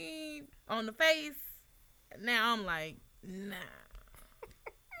man weave on the face? Now I'm like, nah.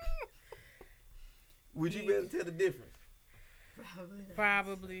 Would you be able to tell the difference? Probably not.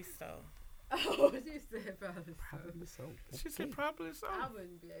 Probably so. Oh, she said probably so. so. She said probably so. I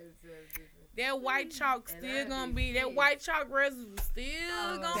wouldn't be able to tell the difference. That white chalk And still I'd gonna be be that pissed. white chalk residue still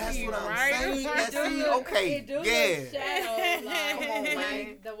Oh, gonna That's be what I'm right. saying. right That's there. it. Okay, It do yeah. look shadow, like, Come on, man.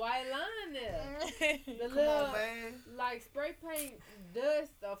 like the white line there. The Come little, on, man. like spray paint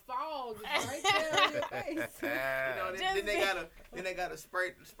dust or fog is right there on your face. Then they gotta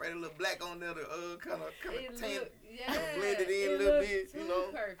spray the little black on there to kind of It tan, look, yeah, kinda blend it in a it little look bit, you too know.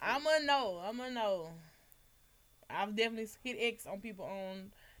 Perfect. I'ma know. I've definitely hit X on people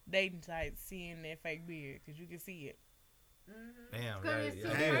on dating sites seeing their fake beard because you can see it. Mm-hmm. Damn, Cause right, it's too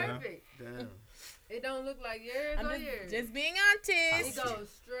yeah. perfect. Damn. It don't look like yours I'm or yours. just being It honest. goes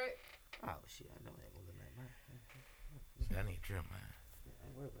straight. Oh shit, I know that gonna look like mine. Shit, I need to trim mine. I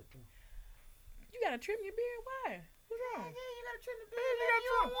ain't worried about that. You gotta trim your beard. Why? What's wrong? Yeah, you gotta trim the beard.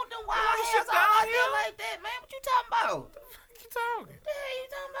 You don't want them wild hairs out here like that, man. What you talking about? What you talking? The hell you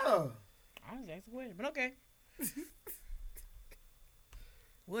talking about? I was asking a question, but okay.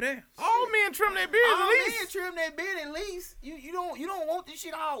 What else? All men trim their beards All at least. men trim that beard at least. You don't want this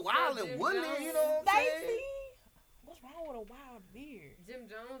shit all wild Jim and woolly. Jones. You know what I'm saying? Stacy, what's wrong with a wild beard? Jim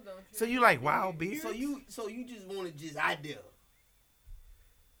Jones don't. So you like wild beards? So you just want to just idea.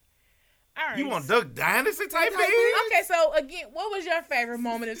 All right. You want Duck Dynasty type beard? Okay, so again, what was your favorite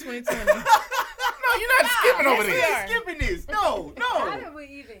moment of 2020? No, you're not skipping over we this. are. Skipping this. No. How did we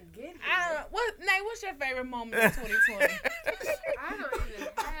even get here? I don't know. Nate, what's your favorite moment of 2020? I don't even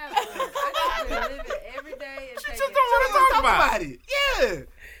have one. I just been living every day and She taking. just don't want to talk about it. it. Yeah.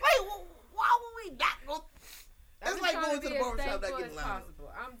 Like, why would we not go? I'm That's like trying going to be the as barbershop not thankful getting as lined.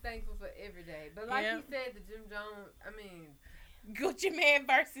 possible. I'm thankful for every day. But like Yeah. he said, the Jim Jones, I mean, Gucci Man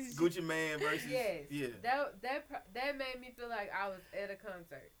versus. Gucci Man versus. yes. Yeah. That made me feel like I was at a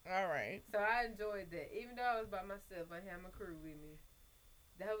concert. All right. So I enjoyed that. Even though I was by myself, I had my crew with me.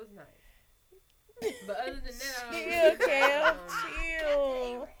 That was nice. But other than that, I Chill, Kel.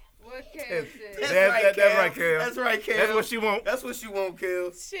 Chill. what Kel said. That's right, Kel. That's right, Kel. That's what she want. That's what she want,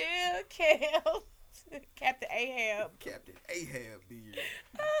 Kel. Chill, Kel. Captain Ahab. Captain Ahab beard.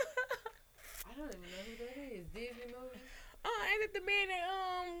 I don't even know who that is. Disney movie? Ain't it the man that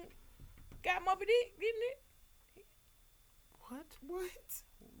got Moby Dick, didn't it? What?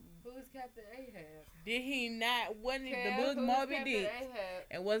 Who's Captain Ahab? Did he not? Wasn't it the Kel, book who's Moby Captain Dick? Ahab?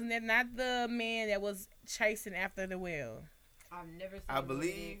 And wasn't that not the man that was chasing after the whale? I've never seen I Moby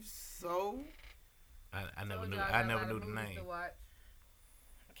believe Dick. so. I never Told knew. y'all I got a never lot knew of the movies name. to watch.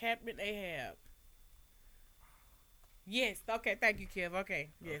 Captain Ahab. Yes. Okay. Thank you, Kev. Okay.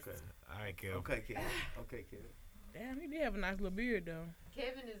 Yes. Okay. All right, Kel. Okay, Kel. Okay, Kel. Damn, he did have a nice little beard though.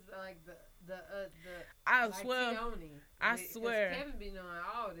 Kevin is like the I like swear, Keone. I 'Cause swear. Kevin be knowing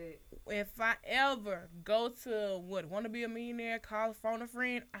all that. if I ever go to want to be a millionaire, call phone a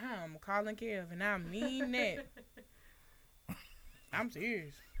friend, I'm calling Kev, and I mean that. I'm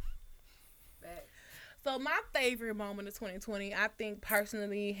serious. Back. So my favorite moment of 2020, I think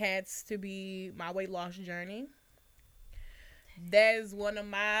personally, has to be my weight loss journey. That is one of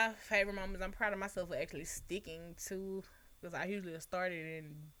my favorite moments. I'm proud of myself for actually sticking to, because I usually started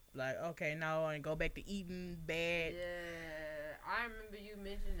and like, okay, no, and go back to eating bad. Yeah, I remember you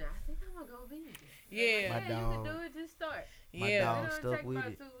mentioned that. I think I'm gonna go vegan. Yeah. My Yeah, you dog. can do it. Just start. My Yeah. dog It don't stuck take with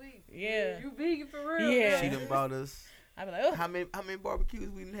about it. 2 weeks. Yeah. You vegan for real? Yeah. now. She done brought us. I be like, oh, How many barbecues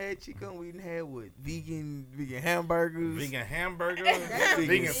we done had, chicken? We done had what? Vegan hamburgers. Vegan hamburger, Vegan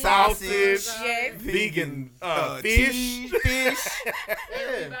vegan sausage. sausage, yes. vegan cheese, fish. fish. And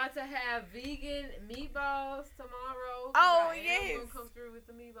we Yeah. about to have vegan meatballs tomorrow. Oh, I am yes. gonna come through with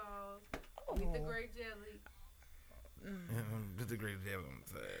the meatballs. With the grape jelly. Just the great devil on the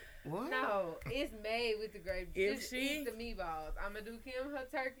side. What? No, it's made with the grape. If Just she- eat the meatballs. I'm gonna do Kim her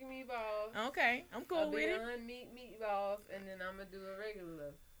turkey meatballs. Okay, I'm a cool with it. Beyond Meat meatballs, and then I'm gonna do a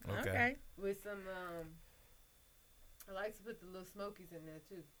regular Okay. with some. I like to put the little smokies in there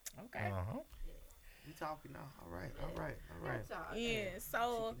too. Okay. Uh-huh. You talking now? All right. That's all. Yeah,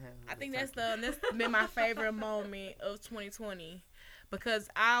 so She can have I the think turkey. that's been my favorite moment of 2020 because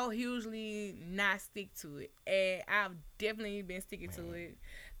I'll usually not stick to it, and I've definitely been sticking to it.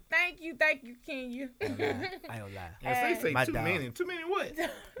 Thank you, Kenya. I ain't gonna lie. Yes, they say My too dog. many. Too many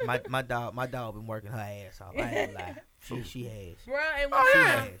what? My dog been working her ass off. I ain't gonna lie. She has. Bro, and Oh,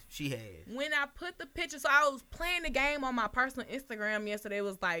 yeah. She has. when I put the picture, so I was playing the game on my personal Instagram yesterday. It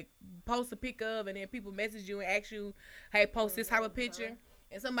was like post a pic of, and then people message you and ask you, "Hey, post this type of picture."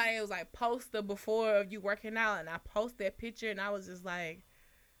 And somebody was like, "Post the before of you working out," and I post that picture, and I was just like,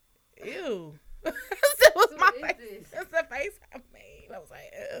 "Ew." That was Who my is face. this? That's the face I made. I was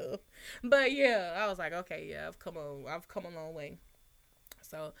like, "Ew." But yeah, I was like, "Okay, yeah, I've come a long way."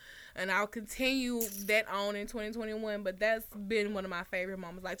 So, and I'll continue that on in 2021. But that's been one of my favorite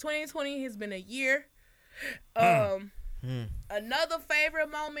moments. Like 2020 has been a year. Another favorite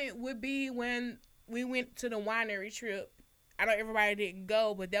moment would be when we went to the winery trip. I know everybody didn't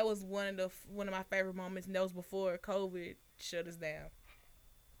go, but that was one of my favorite moments, and that was before COVID shut us down.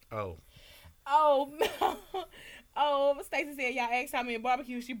 Oh. Oh no! Oh, Stacey said y'all asked how many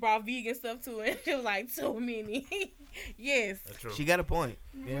barbecues she brought vegan stuff to, and she was like too many. Yes. That's true. She got a point.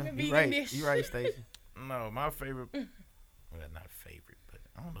 Yeah, Vegan you right. dish. You right, Stacey. No, my favorite. Well, not favorite, but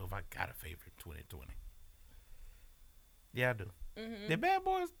I don't know if I got a favorite 2020. Yeah, I do. Mm-hmm. Did Bad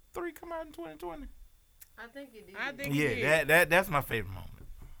Boys 3 come out in 2020? I think it did. I think it Yeah, did. that's my favorite moment.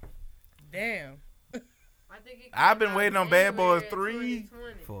 Damn. I think it I've came been out waiting on Bad Boys January 3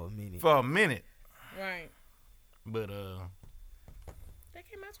 2020. For a minute. for a minute, Right. but That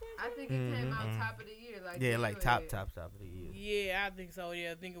came out 2020? I think it came out Mhm. top of the year, like Yeah, like top January. of the year. Yeah, I think so.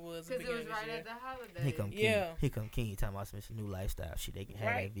 Yeah, I think it was. the Because it was beginning of right this at the holiday. Here come King. Yeah. Here come King talking about some new lifestyle shit. They can have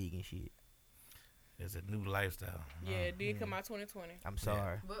Right. that vegan shit. it's a new lifestyle. year. Yeah, it did come out 2020. I'm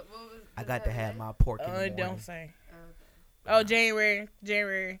sorry. What was I was got that to have day? my pork in the morning. Don't say. Okay. Oh, January.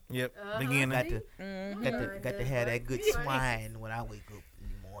 Yep, Uh-huh. beginning. Got to Mm-hmm. got to have that good Right. swine when I wake up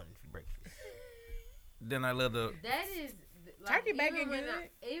in the morning for breakfast. Then I love the. That is like, Turkey bacon even when good.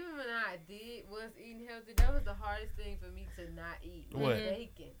 even when I was eating healthy, that was the hardest thing for me to not eat. was What?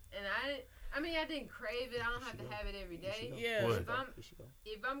 Bacon. And I didn't crave it. I don't have to have it every day. Yeah. What?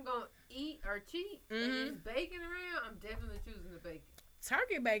 If I'm gonna eat or cheat and Mhm. there's bacon around, I'm definitely choosing the bacon.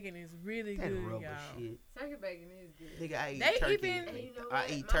 Turkey bacon is really That good, rubber y'all. shit. Turkey bacon is good. Nigga, I eat They turkey. even- And you know I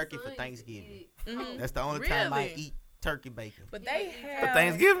what? eat My turkey son for used to Thanksgiving. eat it. Mhm. That's the only time I Really? eat turkey bacon. But He they would eat have turkey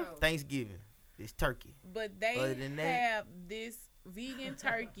Thanksgiving? bacon. Thanksgiving, it's turkey. But they Other than that- have this vegan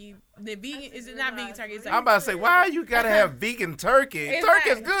turkey. The vegan is it not vegan turkey? It's I'm about to say, why you gotta have vegan turkey? It's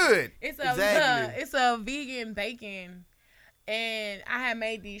Turkey's not- good. It's a Exactly. it's a vegan bacon, and I had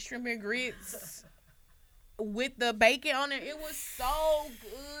made these shrimp and grits with the bacon on it. It was so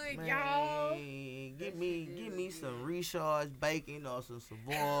good, y'all. Man, give me some recharged bacon or some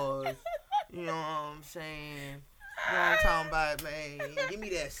Savoys. You know what I'm saying? You know what I'm talking about, man? Give me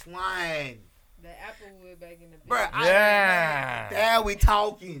that swine. The applewood bacon. Bruh, Yeah. There we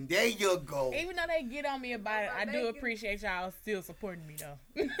talking. There you go. Even though they get on me about it, I do Bacon. appreciate y'all still supporting me though.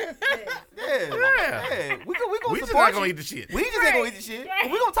 Yeah. Yeah. We gonna We just support not gonna you. eat the shit. We just ain't gonna eat the shit.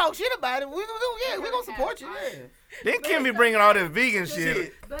 Right. We gonna talk shit about it. We gonna support you. Yeah. Then Kim be bringing all this vegan shit.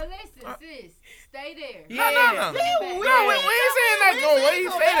 Shit. But listen, sis, stay there. Yeah. No. No, we ain't saying that going away.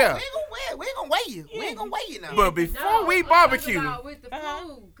 You stay there. We ain't gonna weigh you. We ain't gonna weigh you now. But before we I'm talking barbecue, about with the Uh-huh.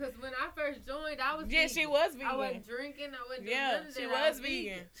 food, because when I first joined, I was Yeah, vegan. she was I vegan. wasn't drinking. I wasn't doing Yeah, none of she that. I was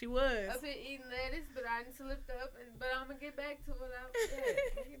vegan. She was. Up here eating lettuce, but I didn't slipped up. But I'm gonna get back to what I was.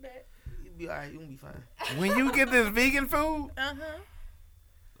 Yeah, get back. be all right. You gonna be fine. When you get this vegan food,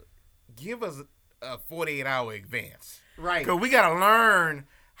 give us a 48-hour advance. Right. Because we got to learn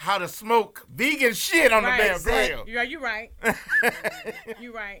how to smoke vegan shit on the damn grill. You're right.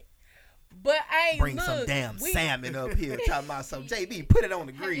 You're right. But hey, Bring look, some damn salmon up here. Talking about some JB. Put it on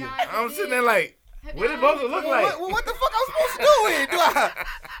the grill. I'm sitting there like, what it supposed to look like? What the fuck I'm supposed to do with it?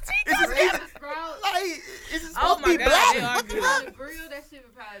 Is it supposed to be black? What the fuck? The grill, that shit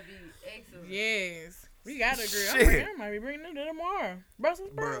would probably be excellent. Yes. We got a grill. Shit. I might be bringing them to tomorrow. Brussels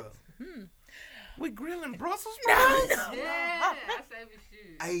Bruh. sprouts. We grilling Brussels sprouts? Yeah, I say we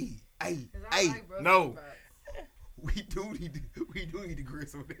should. Hey. 'Cause I like Brussels No. sprouts. We do need to grill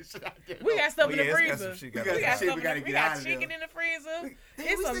some of this shit out there. We got stuff in the it's got freezer. some shit We got got to some go. shit we gotta we get got out of chicken there. in the freezer. Damn,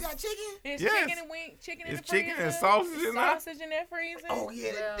 It's we some- still got chicken? It's Yes. chicken and chicken in It's the freezer. chicken and sausage in there? Sausage in that freezer. Oh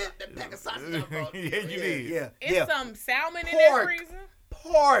yeah, that pack of sausage. I bought. Yeah, you did. Yeah, It's yeah. some salmon in that Pork. freezer.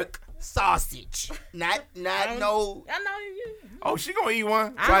 Pork sausage, not no. I know you. Oh, she gonna eat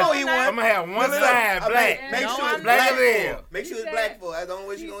one. I'm gonna eat one. I'm gonna have one Look, side look, black. Make No, sure I'm it's black not. for her. Make sure it's black for her. That's the only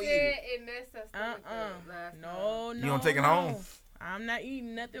way she gonna eat it. It messed her stomach up last time. No. You gonna take it home? I'm not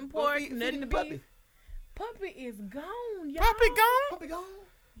eating nothing Go pork, feed nothing the to puppy. beef. Puppy is gone, y'all. Puppy gone? Puppy gone.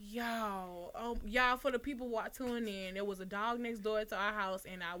 Y'all, for the people who are tuning in, there was a dog next door to our house,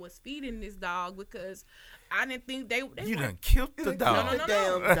 and I was feeding this dog because I didn't think they You were, done killed the dog. No.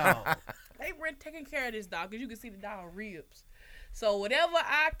 Damn dog. they were taking care of this dog because you could see the dog ribs. So whatever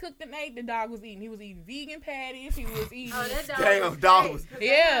I cooked and ate, the dog was eating. He was eating vegan patties. He was eating. Oh, that dog Damn, was dog sick, was- 'cause they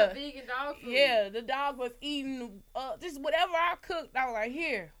Yeah. have vegan dog food. Yeah, the dog was eating just whatever I cooked. I was like,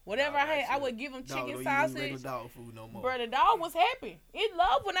 here, whatever I had, I would give him Dog chicken don't eat regular sausage. dog food no more. Bro, the dog was happy. It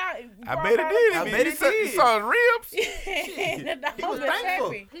loved when I bet it did. I bet it You did. saw his ribs. the dog He was was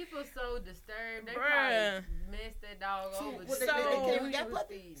thankful. happy. People so disturbed. They Bruh. probably messed that dog over. what just they- because they he got was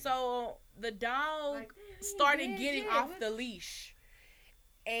puppy? feeding. So the dog Like, dang, started man, getting yeah, off what- the leash,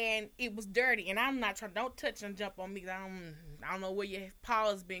 and it was dirty. And I'm not trying. Don't touch and jump on me. 'Cause I don't know where your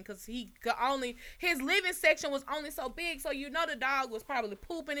paws been, because he could only, his living section was only so big, so you know the dog was probably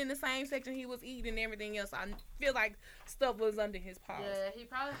pooping in the same section he was eating and everything else. I feel like stuff was under his paws. Yeah, he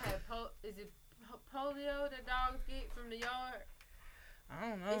probably had is it polio that dogs get from the yard? I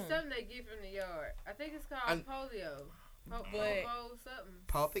don't know. It's something they get from the yard. I think it's called polio. But- Povo something.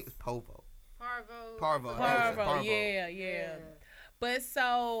 I think it's Povo. Parvo. Parvo. Parvo, yeah. But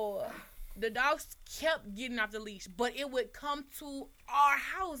so the dogs kept getting off the leash, but it would come to our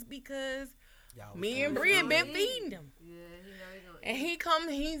house because Y'all me and was Bria good. been feeding them. Yeah, he know he gonna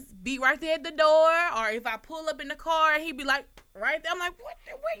And eat. he's be right there at the door, or if I pull up in the car, he'd be like right there. I'm like,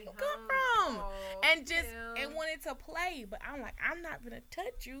 where you come from? Oh, And just Tim. and wanted to play, but I'm like, I'm not gonna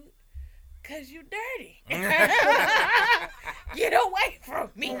touch you, 'cause you dirty. Get away from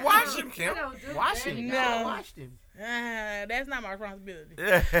me. Wash him, Kim. I don't do Wash that. him. No. No. Watched him. That's not my responsibility. You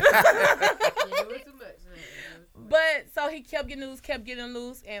doing too much. But so he kept getting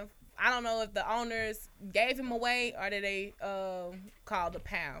loose, and I don't know if the owners gave him away or did they called the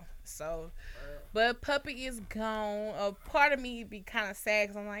pound. So, but puppy is gone. A part of me be kind of sad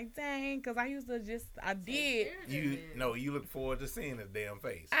because I'm like, dang, because I did You look forward to seeing his damn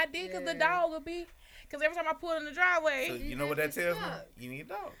face. because the dog would be, because every time I pull in the driveway, So you know what that tells me? You need a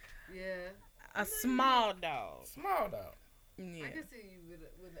dog. Yeah. a small dog. Small dog. Yeah, I can see you with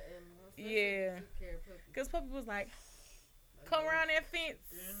the animals. Yeah. because puppy was like, come around that fence.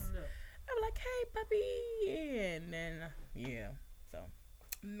 I'm like, hey, puppy. And then, so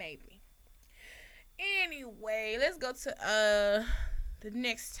maybe. Anyway, let's go to the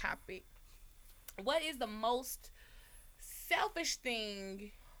next topic. What is the most selfish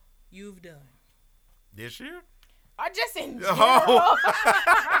thing you've done? This year? Or just in general? Oh.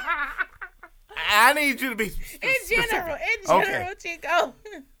 I need you to be in specific. general, Okay. Chico.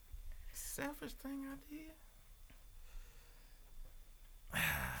 Selfish thing I did?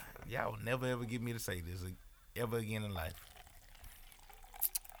 Y'all will never ever get me to say this ever again in life.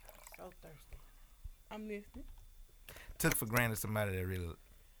 So thirsty. I'm listening. Took for granted somebody that really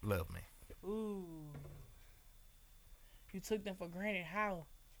loved me. Ooh. You took them for granted. How?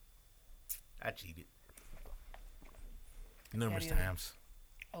 I cheated. Numerous That is- times.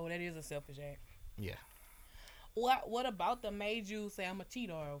 Oh, that is a selfish act. Yeah. What about them made you say I'm a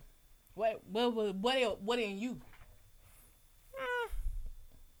cheater? Or what in you?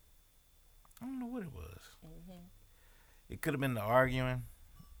 I don't know what it was. Mm-hmm. It could have been the arguing.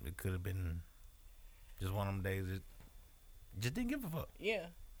 It could have been just one of them days that just didn't give a fuck. Yeah,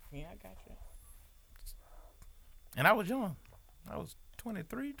 I got you. And I was young. I was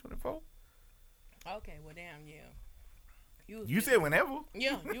 23, 24. Okay, well, damn, yeah. You said whenever.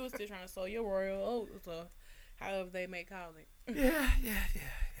 Yeah, you was still trying to sow your royal oats or however they may call it. Yeah.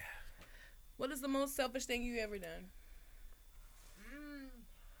 What is the most selfish thing you ever done?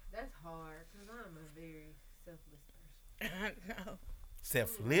 That's hard because I'm a very selfless person. No.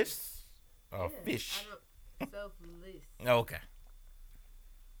 Selfless or Yeah, fish? Selfless. Okay.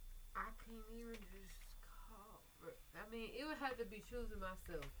 I can't even just call. I mean, it would have to be choosing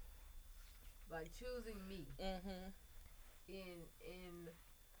myself, like choosing me in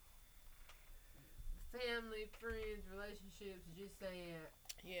family, friends, relationships. Just saying,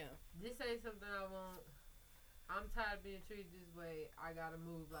 Yeah. this ain't something I want. I'm tired of being treated this way. I gotta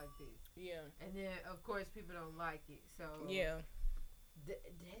move like this. Yeah. And then, of course, people don't like it. So Yeah.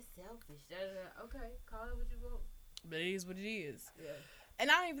 That's selfish. Okay, call it what you want. But it is what it is. Yeah. And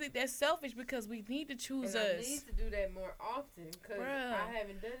I don't even think that's selfish because we need to choose And I us. need to do that more often because Bruh. I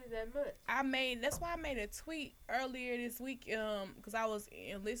haven't done it that much. That's why I made a tweet earlier this week, because I was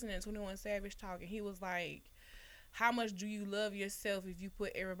listening to 21 Savage talk, and he was like, how much do you love yourself if you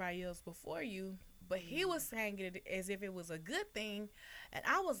put everybody else before you? But he was saying it as if it was a good thing, and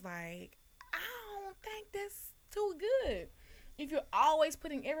I was like, I don't think that's too good. If you're always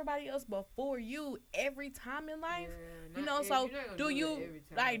putting everybody else before you every time in life, so do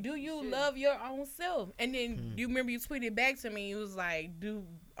you love your own self? And then you remember you tweeted back to me, it was like,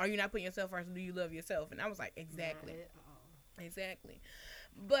 are you not putting yourself first? Do you love yourself? And I was like, exactly.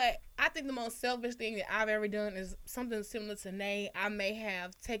 But I think the most selfish thing that I've ever done is something similar to Nate. I may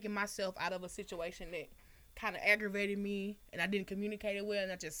have taken myself out of a situation that kind of aggravated me and I didn't communicate it well,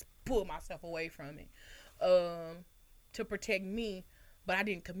 and I just pulled myself away from it to protect me, but I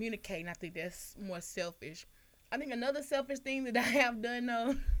didn't communicate, and I think that's more selfish. I think another selfish thing that I have done,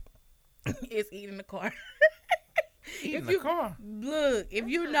 though, is eating the car. In the car. Look, if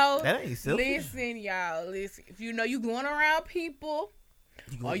you know, That ain't selfish. listen, y'all, listen. If you know you going around people,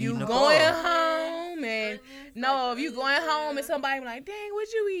 gonna or eat you in the going car. home, and if you going home and somebody be like, dang,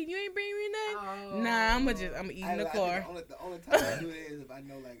 what you eat? You ain't bring me nothing? Nah, I'm eat in the car. The only time I do it is if I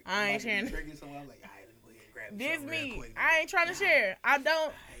know like I ain't sharing. drinking something. I'm like, all right, let me go ahead and grab This something real me. quick. I ain't trying to share.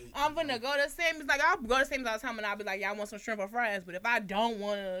 I'm gonna go to Sammy's. Like, I'll go to Sammy's all the time, and I'll be like, y'all want some shrimp or fries? But if I don't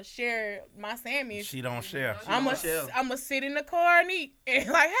want to share my Sammy's, She don't share. I'm gonna sit in the car and eat. And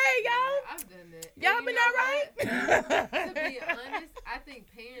like, hey, y'all. I've done that. Y'all And been you all know right? what? To be honest, I think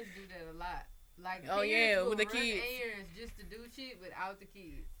parents do that a lot. Like, Oh, parents yeah, will with the run kids. errands just to do shit without the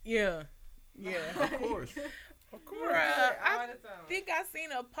kids. Yeah. Of course. Bruh, all I the time. think I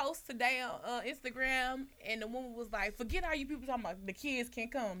seen a post today on Instagram, and the woman was like, forget all you people talking about the kids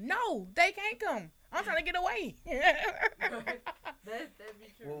can't come. No, they can't come. I'm trying to get away. That'd be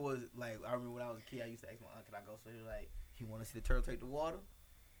true. What was it? Like, I remember when I was a kid, I used to ask my aunt, can I go? So he was like, you want to see the turtle take the water?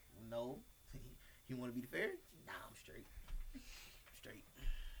 No. You want to be the fairy? Nah, I'm straight. Straight.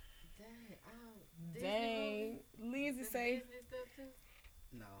 Dang. Lindsay say, Disney stuff too?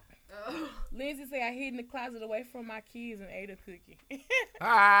 No. Oh. Lindsay say I hid in the closet away from my kids and ate a cookie.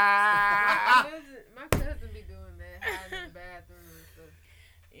 Ah. My cousin be doing that, hiding in the bathroom and stuff.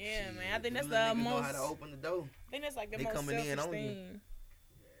 Yeah, Shit, man. I think that's them little the niggas know most. how to open the door. I think that's like the They most coming in selfish on you. thing.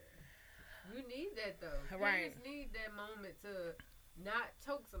 You need that though. Right. Parents need that moment to not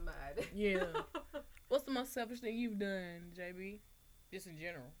choke somebody. Yeah. What's the most selfish thing you've done, JB? Just in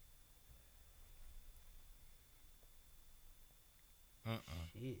general.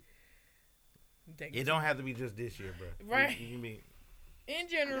 Shit. It don't have to be just this year, bro. Right. You mean In I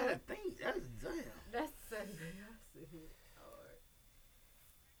general. gotta think. That's damn. That's Sunday. I see it. Hard.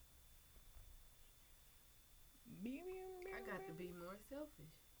 I got to be more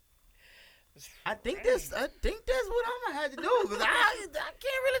selfish. I think that's what I'm gonna have to do because I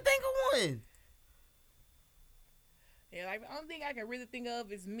can't really think of one. Yeah, like the only thing I can really think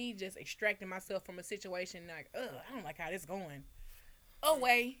of is me just extracting myself from a situation like, I don't like how this going.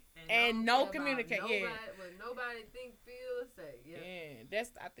 Away and no communicate. Yeah. What nobody think, feel, or say. Yeah. Yeah,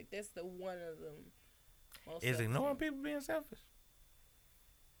 I think that's the one of them. Most is selfish ignoring things. people being selfish?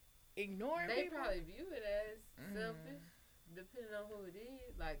 Ignoring They people? probably view it as selfish, depending on who it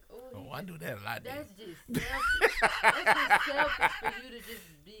is. Like, Oh, I do that a lot. That's just selfish. That's just selfish for you to just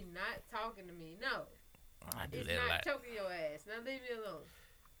be not talking to me. No, I do it's that a not lot. choking your ass. Now leave me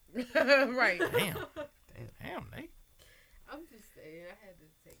alone. Right. Damn, Nate. I'm just saying, I had to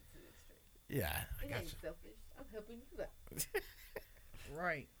take it to the extreme. Yeah, I It got ain't you. selfish. I'm helping you out.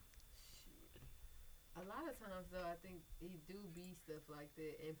 Right. A lot of times, though, I think it do be stuff like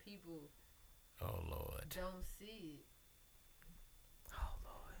that, and people Oh Lord. don't see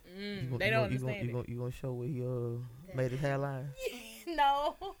it. They don't understand it. You gonna show where he made his hairline?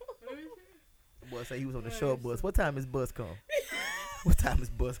 No. boy say he was on the short bus. What time is bus come? What time is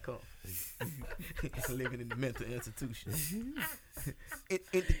bus come? Living in the mental institution.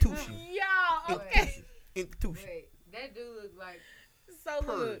 Institution. Y'all, okay. Institution. Wait, that do look like. So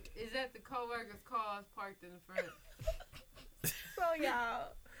look, Is that the co-workers' cars parked in the front? so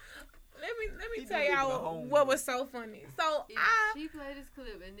y'all, let me He tell do live in a y'all home, what though. was so funny. So If I she played this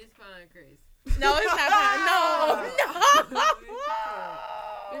clip and this fine, Chris. no, it's not fine. No.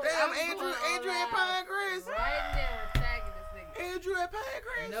 Damn, Andrew at Pinecrest. Right now, tagging this nigga. Andrew at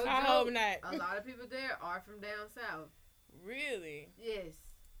Pinecrest. No I joke. hope not. A lot of people there are from down south. Really? Yes.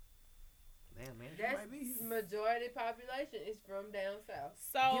 Damn, man. That's Might be. majority population is from down south.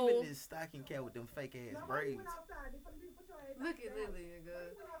 Him So and this stocking cat with them fake ass braids. Look at Lily,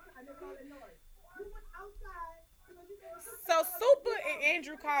 nigga. Super and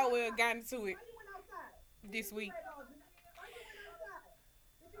Andrew Caldwell got into it this week.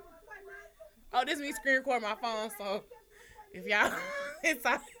 Oh, this me screen record my phone, so if y'all it's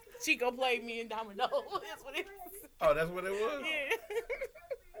like Chico played me and Domino. That's what it is. Oh, that's what it was? Yeah.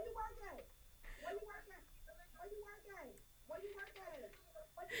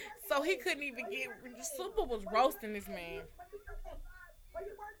 So he couldn't even get. Super was roasting this man.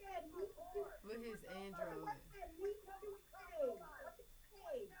 With his Android.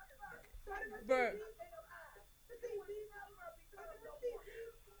 Bruh.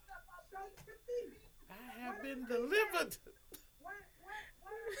 I have been delivered.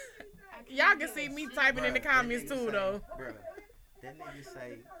 Y'all can see me typing in the Bruh, comments that nigga too, say- though. Bruh, that nigga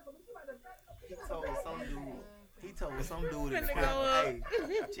say he told some dude. He told some dude in the Finna go up. comments.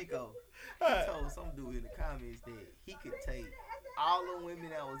 Hey, Chico. He told some dude in the comments that he could take all the women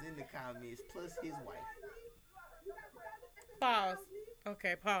that was in the comments plus his wife. Pause.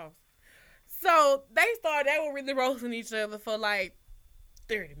 Okay, pause. So they were really roasting each other for like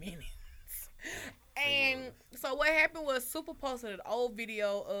 30 minutes. And so what happened was Super posted an old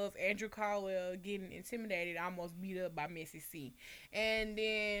video of Andrew Caldwell getting intimidated, almost beat up by Missy C. And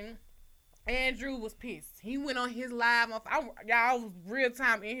then Andrew was pissed. He went on his live. Y'all was real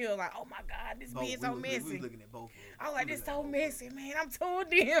time in here like, oh my God, this Both- being we so was messy. looking at both of them. I was like, We this looking so at both messy, man. I'm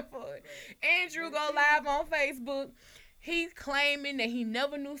tuned in for it. Andrew go live on Facebook. He's claiming that he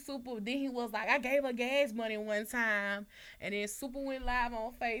never knew Super. Then he was like, I gave her gas money one time. And then Super went live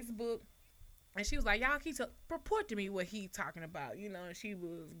on Facebook. And she was like, y'all keep report to me what he talking about. You know, and she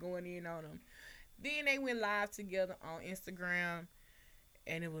was going in on him. Then they went live together on Instagram.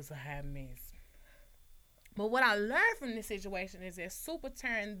 And it was a hot mess. But what I learned from this situation is that Super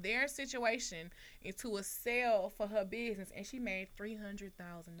turned their situation into a sale for her business, and she made $300,000.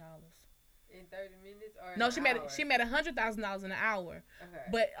 In 30 minutes or No, an she made hour? $100,000 in an hour, Okay.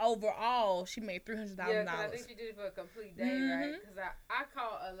 but overall she made $300,000. Yeah, 'cause I think she did it for a complete day, Mhm. right? Because I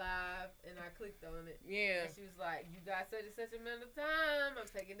caught a live and I clicked on it. Yeah. And she was like, you got such and such amount of time. I'm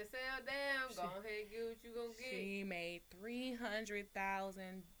taking the sale down. Go ahead and get what you going to get. She made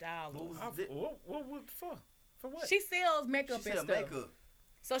 $300,000. What was for? For what? She sells makeup She and said stuff. makeup.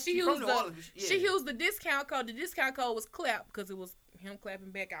 So she She used from New the Orleans, yeah. she used the discount code. The discount code was clap because it was him clapping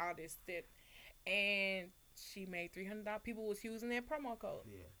back all this stuff, and she made $300. People was using that promo code.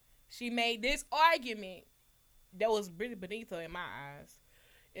 Yeah. She made this argument that was really beneath her in my eyes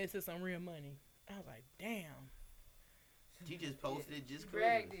into some real money. I was like, damn. She just posted it just cause.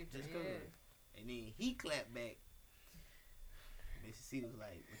 Bragged it, Just yeah. cause. And then he clapped back. Missy C was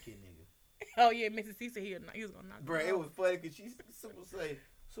like, "What kid nigga?" Oh yeah, Mrs. C said he was gonna knock. Bro, her it off. was funny because she super say,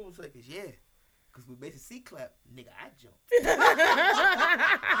 cause yeah. Cause when Missy C clapped, nigga, I jumped.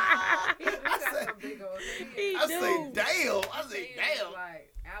 He I got said- some big old head. He I do. say, damn. I say, He was damn.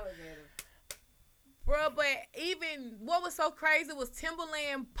 like alligator. Bro, but even what was so crazy was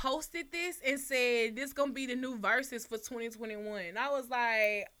Timberland posted this and said this gonna be the new verses for 2021. And I was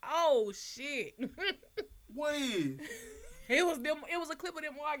like, oh shit. Wait. It was them. It was a clip of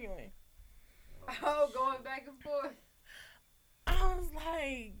them arguing. Oh, going back and forth. I was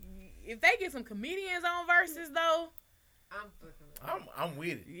like, if they get some comedians on verses though, I'm fucking with it. I'm with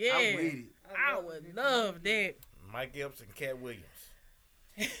it. yeah, I'm with it. I would love that. Mike Epps and Cat Williams.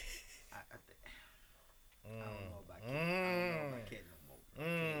 I don't know about Cat. I don't know about Cat no more.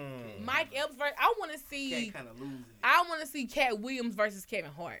 Cat- Mike Epps verse. I want to see. Cat kind of losing it. I want to see Cat Williams versus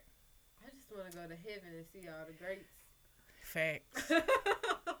Kevin Hart. I just want to go to heaven and see all the greats. Facts. I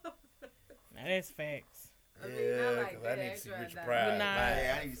Now that's facts. mean, Yeah, I like 'cause that I need to see extra Richard live. Pryor But nah. live.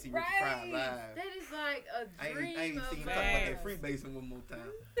 Yeah, I need to see Richard Pryor Right. live. That is like a I dream ain't seen him of talk about that Facts. freebasing one more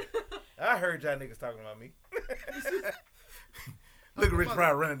time. I heard y'all niggas talking about me. Look at Richard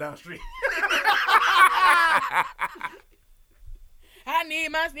Pryor running down the street. I I need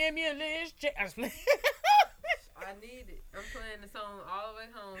my stimulus check. I was playing. I need it. I'm playing the song all the way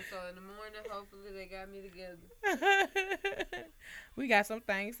home, so in the morning, hopefully they got me together. We got some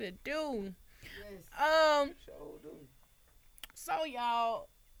things to do. Yes. Sure do. So y'all,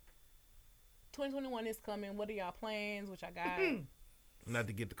 2021 is coming. What are y'all plans? What y'all got? Not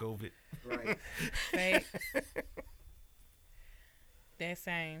to get the COVID. Right. Fake. That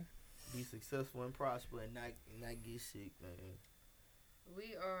same. Be successful and prosper and not get sick, man.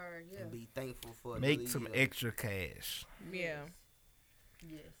 We are, yeah. And be thankful for Make some extra cash. Yeah.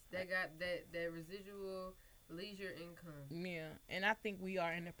 Yes. They got that residual leisure income. Yeah. And I think we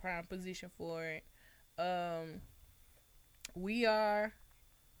are in the prime position for it. We are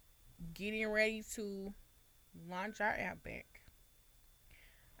getting ready to launch our app back.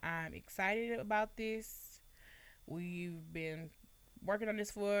 I'm excited about this. We've been working on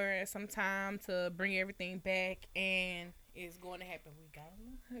this for some time to bring everything back, and it's going to happen. We got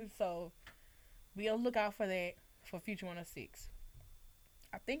it. So we'll look out for that for Future 106.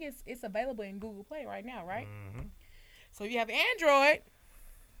 I think it's available in Google Play right now, right? Mm-hmm. So if you have Android,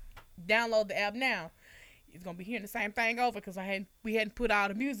 download the app now. It's gonna be hearing the same thing over because we hadn't put all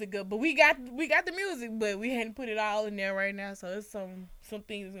the music up, but we got the music, but we hadn't put it all in there right now. So it's some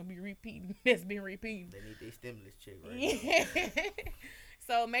things gonna be repeating. That's been repeating. They need their stimulus check right Yeah.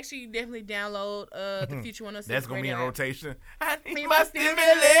 So make sure you definitely download the Future 106. That's gonna be in radio. rotation. I need Me my my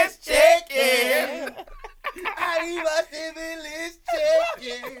stimulus check. Yeah. I need my stimulus check.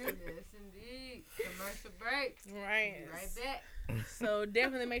 Yes, indeed. Commercial break. Right. Be right back. So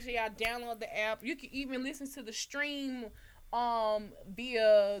definitely make sure y'all download the app. You can even listen to the stream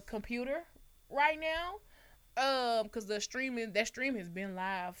via computer right now. Because that stream has been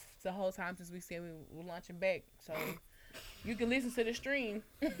live the whole time since we said we were launching back. So you can listen to the stream.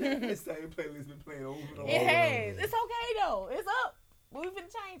 That same playlist been playing over and over. It has. It's okay though. It's up. We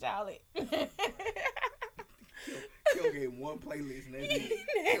finna change all it. You'll get one playlist and that's it.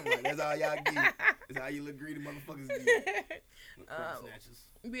 Come on, that's all y'all get. That's how you look greedy motherfuckers get. Snatchers.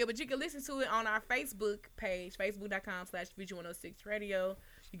 Yeah, but you can listen to it on our Facebook page, facebook.com/Future106radio.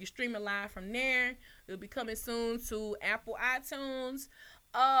 You can stream it live from there. It'll be coming soon to Apple iTunes.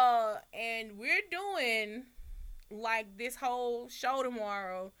 And we're doing like this whole show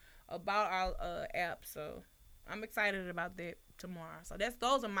tomorrow about our app. So I'm excited about that tomorrow. So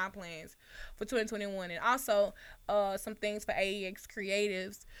those are my plans for 2021, and also some things for AEX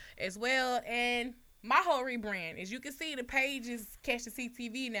Creatives as well. And my whole rebrand, as you can see, the page is Catch the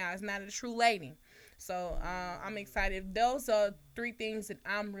CTV now. It's not a True Lady. So I'm excited. Those are 3 things that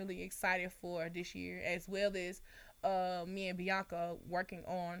I'm really excited for this year, as well as me and Bianca working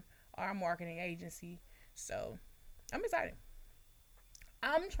on our marketing agency. So I'm excited.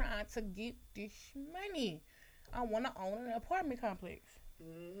 I'm trying to get this money. I want to own an apartment complex.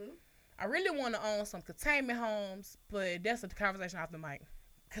 Mm-hmm. I really want to own some containment homes, but that's a conversation off the mic.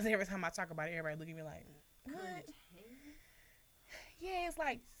 Because every time I talk about it, everybody look at me like, what? Yeah, it's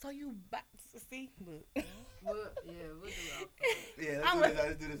like, so you see? Look. Well, yeah, we'll do it. Yeah,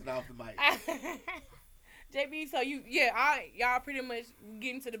 let's do this off the mic. JB, so y'all pretty much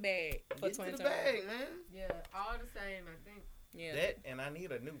getting to the bag for Get to the 2020. bag, man. Yeah, all the same, I think. Yeah. That and I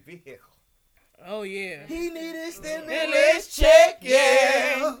need a new vehicle. Oh, yeah. He needed Stimulus stimulus check,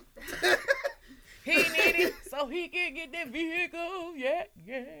 yeah. He needed so he could get that vehicle. Yeah.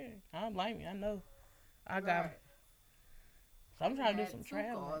 I don't blame you. I know. I got Right. So I'm trying to do Had some 2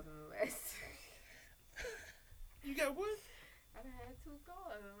 traveling. cars in the last. You got what? I done had 2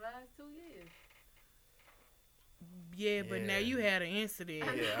 cars in the last 2 years. Yeah, but now Yeah. you had an incident.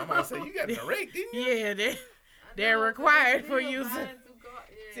 Yeah, I'm about to say you got the rate, didn't you? Yeah, I They're know, required but for still you buying 2 cars,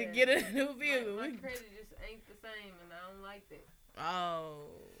 to yeah. get a new vehicle. My credit just ain't the same, and I don't like that. Oh,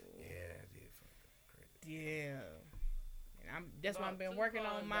 Yeah, I did. yeah. And that's why I've been Bought 2 working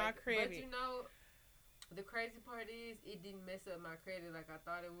cars on my back. credit. But you know, the crazy part is it didn't mess up my credit like I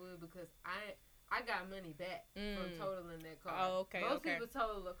thought it would because I got money back from totaling that car. Oh, okay, Most okay. people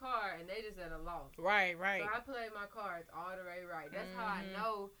total a car and they just at a loss. Right. So I played my cards all the way right. That's how I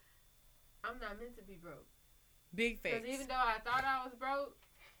know I'm not meant to be broke. Big Because facts. even though I thought I was broke,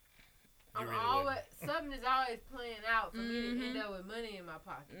 I'm really always something is always playing out for me to end up with money in my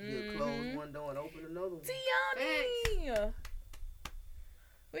pocket. You close one door and open another one. Tiani!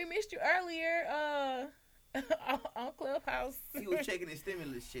 We missed you earlier on Clubhouse. He was checking his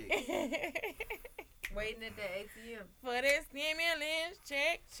stimulus check. Waiting at the ATM. For this stimulus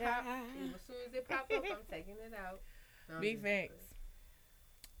check. Pop, and as soon as it pop up, I'm taking it out. No, Big I'm just facts.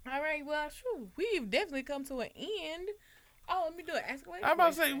 All right, well, we've definitely come to an end Oh, let me do it. Ask a lady. I'm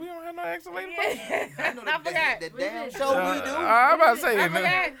about to say we don't have no excellent question. Yeah. know I forgot. that damn Wait a show minute. we do. I'm about to say I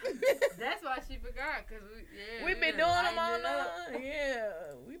forgot. That's why she forgot, because We've been doing them all night. Yeah,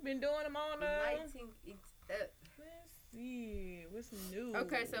 we've been doing them all night. Lighting it up. Let's see what's new.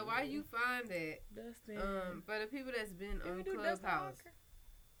 Okay, so why you find that? Dustin? For the people that's been Did we on do Dustin Clubhouse, Walker?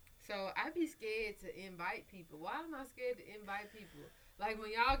 so I be scared to invite people. Why am I scared to invite people? Like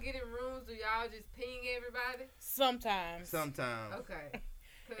when y'all get in rooms, do y'all just ping everybody? Sometimes. Sometimes. Okay.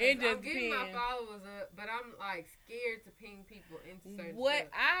 'Cause It I'm just getting my depends. followers up, but I'm like scared to ping people into certain What stuff.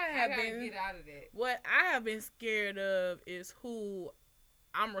 I I have gotta been, get out of that. what I have been scared of is who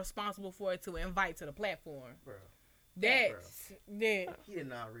I'm responsible for to invite to the platform. Bro. That's that. He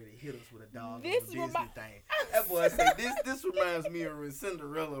didn't already hit us with a dog This on the Disney remi- thing. That boy said, this reminds me of when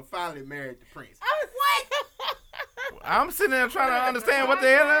Cinderella finally married the prince. What? I'm sitting there trying to understand what the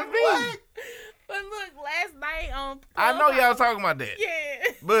hell that means. But look, last night on I know y'all Clubhouse- talking about that,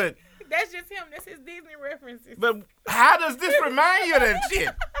 Yeah, but that's just him. That's his Disney references. how does this remind you of that shit?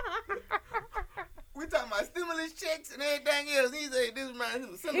 We talking about stimulus checks and everything else. He said this reminds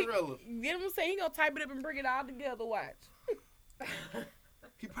him of Cinderella. Get him to say he gonna type it up and bring it all together. Watch.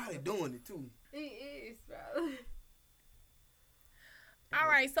 He probably doing it too. He is, probably. All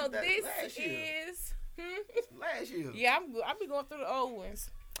right, so That this last year. is. Last year. Yeah, I'm good. I'll be going through the old ones.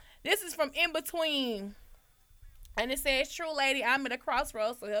 This is from In Between. And it says, True lady, I'm at a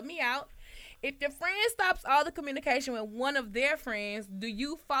crossroads, so help me out. If your friend stops all the communication with one of their friends, do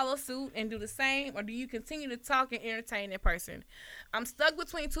you follow suit and do the same, or do you continue to talk and entertain that person? I'm stuck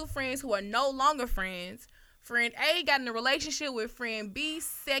between two friends who are no longer friends. Friend A got in a relationship with friend B's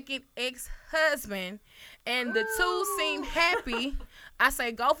second ex-husband, and the two seem happy. I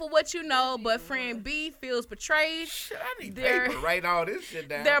say go for what you know, but friend B feels betrayed. Shit, I need They're- paper to write all this shit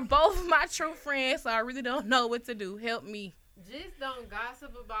down. They're both my true friends, so I really don't know what to do. Help me. Just don't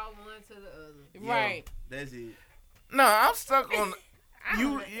gossip about one to the other. Right. That's it. No, I'm stuck on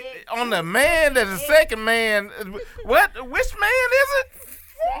you the ex. on the man that's the second man. What? Which man is it?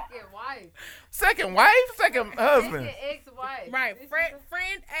 Second wife. Second wife? Second husband? Second ex-wife. Right. This is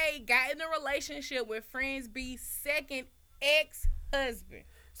Friend A got in a relationship with friends B's second ex-husband.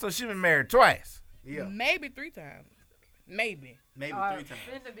 So she been married twice. Yeah. Maybe 3 times. Maybe. Maybe Or 3 times.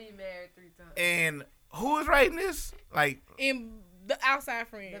 finna be married 3 times. And who is writing this? Like In the outside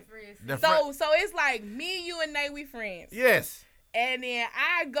friend. The friends. the So it's like me, you, and Nate, we friends. yes. And then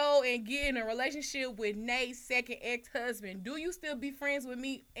I go and get in a relationship with Nate's second ex-husband. Do you still be friends with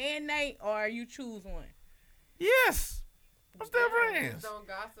me and Nate, or you choose one? Yes. I'm still friends. Don't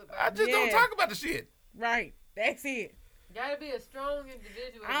gossip about I just don't Yeah. talk about the shit. Right. That's it. Gotta be a strong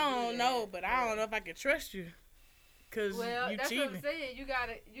individual. to I do don't that. know, but I don't know if I can trust you. Cause Well, you that's cheating. what I'm saying. You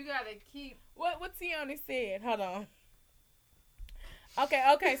gotta keep. What Tiana said? Hold on.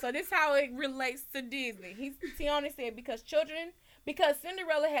 Okay. So this how it relates to Disney. Tiana said because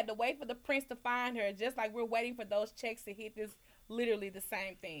Cinderella had to wait for the prince to find her, just like we're waiting for those checks to hit. This literally the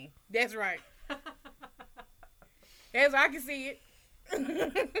same thing. That's right. That's I can see it.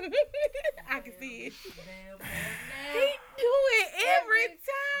 I can see it. Damn, He do it every But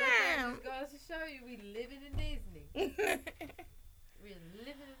that time. just goes to show you we living in Disney. We're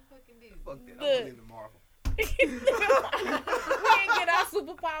living in fucking Disney. Fuck that. Look. I'm living Marvel. We ain't get our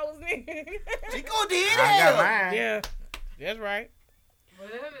superpowers, nigga. Chico did I got it. mine. Yeah, that's right.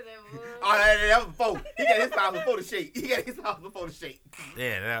 Whatever that was. Oh, that was before. He got his power before the shake.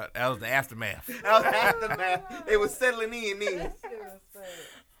 Yeah, that was the aftermath. That was after that. It was settling in then. That shit was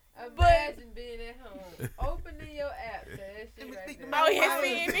funny. Imagine being at home, opening your app to that shit right there. Oh, yeah,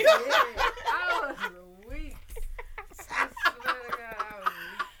 seeing it. Yeah, I was weak. I swear to God, I was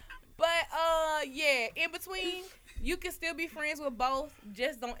weak. But yeah, in between, you can still be friends with both.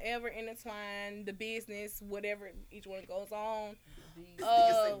 Just don't ever intertwine the business, whatever each one goes on. This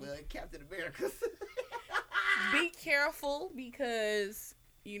nigga say, Um, well, Captain America. Be careful because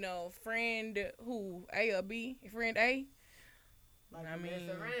friend who A or B, friend A. Like, I mess mean,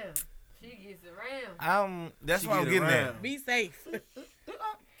 around. She gets around. That's She what I'm get getting around. at. be safe.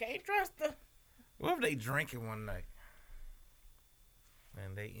 Can't trust her. What if they drinking one night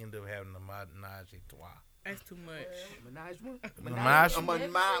and they end up having a menage a trois? That's too much. Menage one? Menage,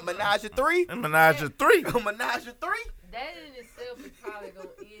 Menage a three? a menage a three. A menage a three? That in itself is probably gonna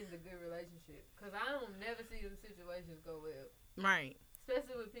end a good relationship. Cause I don't never see them situations go well, Right.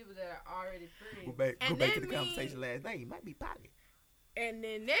 especially with people that are already friends. Go back And to that the mean- conversation last night. He might be potty. And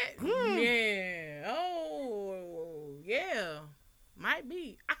then that, yeah. Oh, yeah. Might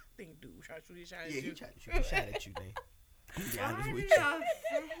be. I think dude try to shoot his shot at Yeah, you. he tried to shoot a shot at you, man. To be honest Why with did you. y'all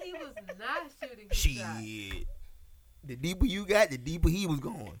say he was not shooting his shot? Shit. The deeper you got, the deeper he was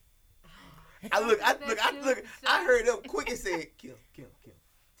going. I heard him quick and said, kill.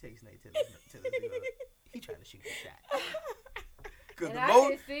 Text Nate, tell us he trying to shoot the shot. Cause And the I more,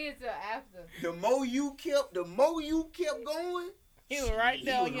 didn't see it till after. the more you kept going, He was right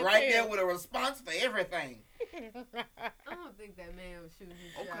there. he was right there with a response for everything. I don't think that man was shooting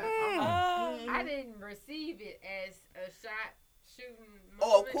his shot. Okay. I didn't receive it as a shot shooting moment.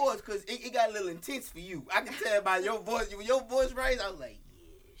 Oh, of course, cause it got a little intense for you. I can tell by your voice. When your voice raised, I was like,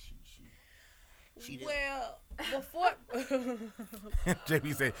 yeah, she did. Well, before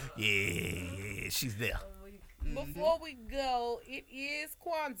JB said, yeah, she's there. before we go, it is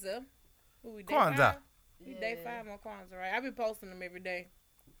Kwanzaa. Who we, day Kwanzaa. 5? We day 5 on Kwanzaa, right? I've been posting them every day.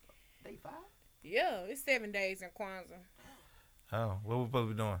 Day 5? Yeah, it's 7 days in Kwanzaa. Oh, what we supposed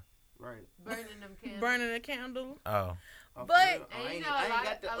to be doing? Right. Burning them candles. Burning a candle. Oh. But- And you know, a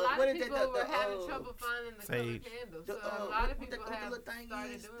lot of people were having trouble finding the Sage. colored candles. The, So a lot of people what the have little thing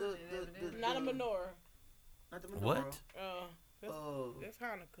started is, doing it evidently. Not a menorah. Not the menorah. What? That's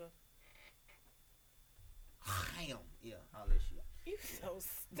Hanukkah. Damn. Yeah, I'll let you. You so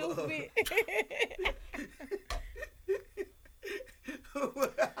stupid.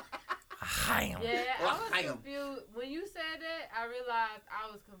 Damn. Yeah, I was Damn. confused. When you said that, I realized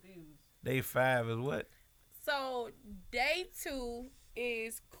I was confused. Day 5 is what? So day 2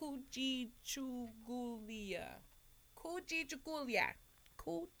 is Kujichagulia. Kujichagulia.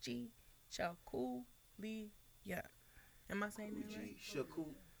 Kujichagulia. Am I saying that right?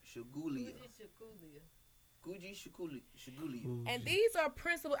 Shagulia. Guji Shagulia. And these are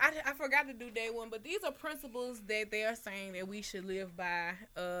principles. I forgot to do day 1, but these are principles that they are saying that we should live by,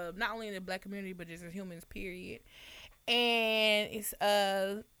 not only in the black community, but just as humans, period. And it's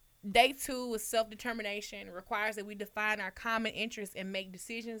day 2 is self-determination. It requires that we define our common interests and make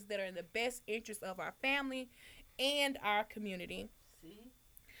decisions that are in the best interest of our family and our community. See?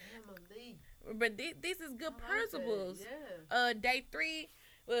 Emily. But this is good I like principles. that, yeah. Day 3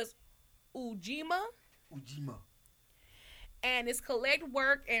 was Ujima. And it's collect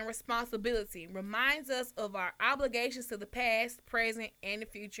work and responsibility. Reminds us of our obligations to the past, present, and the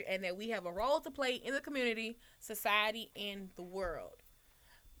future, and that we have a role to play in the community, society, and the world.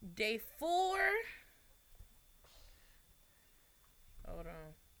 Day 4. Hold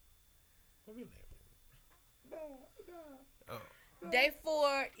on. Day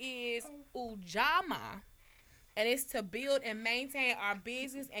 4 is Ujama. And it's to build and maintain our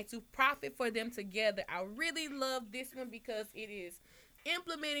business and to profit for them together. I really love this one because it is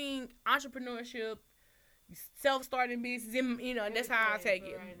implementing entrepreneurship, self-starting business. You know, that's how I take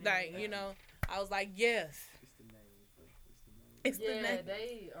it. Like, you know, I was like, yes. It's the name. Yeah,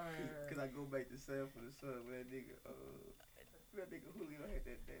 they are. Cause I go back to Sam for the Sun when that nigga Julio had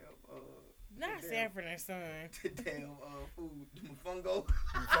that damn Not Sanford and Son. damn food mofongo.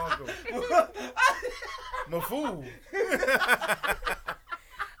 My fool.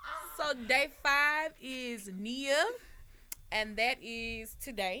 So day 5 is Nia, and that is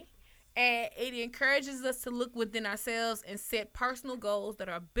today. And it encourages us to look within ourselves and set personal goals that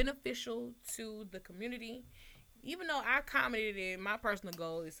are beneficial to the community. Even though I commented it, my personal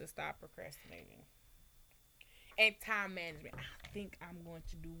goal is to stop procrastinating. And time management. I think I'm going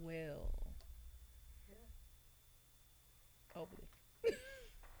to do well. Hopefully.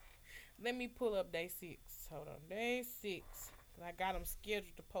 Let me pull up day 6. Hold on. Day 6. Because I got them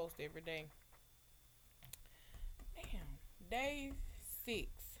scheduled to post every day. Damn. Day 6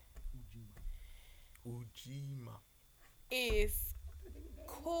 Ujima. is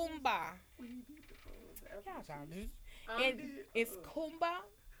Kumba. And it's Kumba.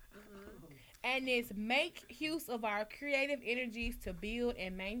 And it's make use of our creative energies to build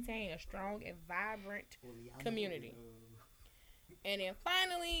and maintain a strong and vibrant community. And then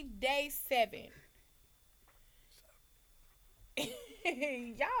finally, day 7.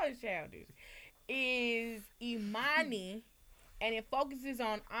 Y'all childish. Is Imani. And it focuses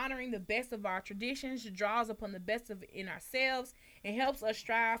on honoring the best of our traditions, draws upon the best of in ourselves, and helps us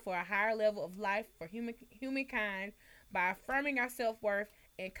strive for a higher level of life for humankind by affirming our self-worth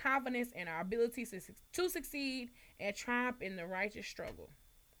and confidence in our abilities to succeed and triumph in the righteous struggle.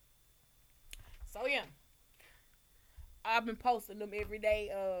 So yeah, I've been posting them every day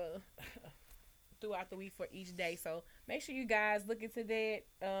throughout the week for each day. So make sure you guys look into that.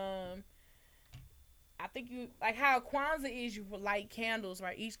 I think you like how Kwanzaa is. You light candles,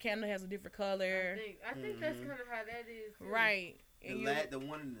 right? Each candle has a different color. I think that's kind of how that is. Too. Right. And The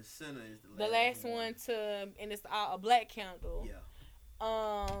one in the center is the last one and it's a black candle. Yeah.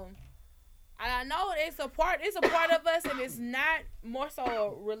 And I know it's a part of us, and it's not more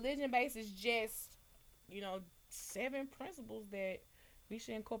so religion based. It's just, you know, 7 principles that we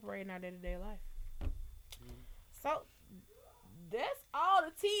should incorporate in our day-to-day life. So that's all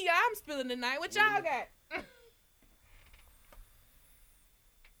the tea I'm spilling tonight. What y'all got?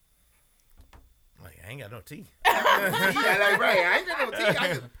 Like, I ain't got no tea. Yeah, like right. I ain't got no tea.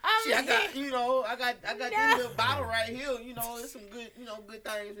 I got, I got No. this little bottle right here. You know, there's some good, good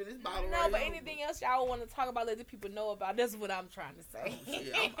things in this bottle No, right but here. anything else y'all want to talk about, let the people know about. That's what I'm trying to say.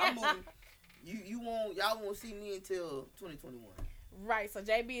 Shit, I'm moving. Y'all won't see me until 2021. Right, so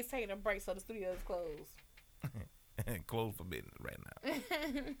JB is taking a break, so the studio is closed. Closed for business right now.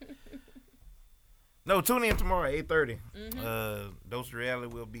 No, tune in tomorrow at 8:30. Dose Reality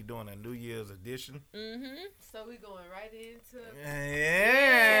will be doing a New Year's edition. So we going right into.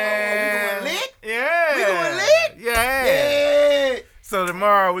 Yeah. Oh, we going lit? Yeah. We going lit? Yeah. Yeah. So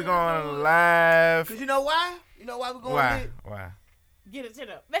tomorrow we're going live. Cause you know why? You know why we going Why? lit? Why? Get it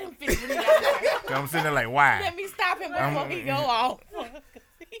up. Let him finish what he got to say. I'm sitting there like, why? Let me stop him before he go off.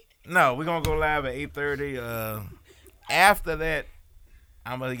 No, we're going to go live at 8:30. After that,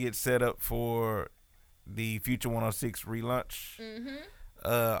 I'm going to get set up for the Future 106 relaunch.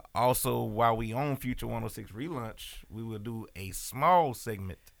 Also, while we on Future 106 relaunch, we will do a small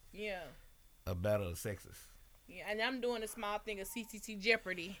segment Yeah. of Battle of the Sexes. Yeah, and I'm doing a small thing of CCT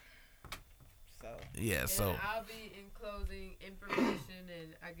Jeopardy. So. Yeah, And so I'll be enclosing information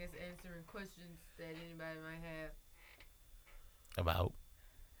and I guess answering questions that anybody might have about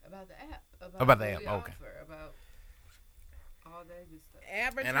about the app. About the what app, we okay. offer, about all that good stuff.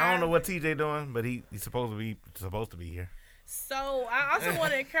 Advertising. and I don't know what TJ doing, but he's supposed to be here. So I also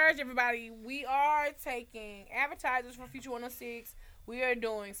want to encourage everybody. We are taking advertisers for Future 106. We are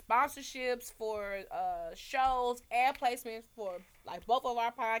doing sponsorships for shows, ad placements for like both of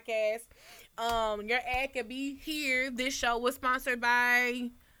our podcasts. Your ad could be here. This show was sponsored by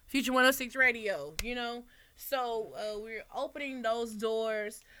Future 106 Radio. You know, so we're opening those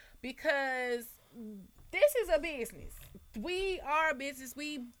doors because this is a business. We are a business.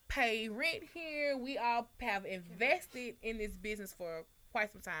 We pay rent here. We all have invested in this business for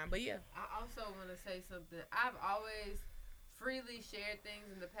quite some time. But yeah. I also want to say something. I've always freely shared things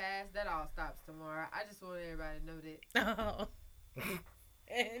in the past. That all stops tomorrow. I just want everybody to know that.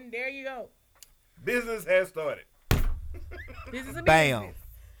 And there you go. Business has started. This is a Bam. business.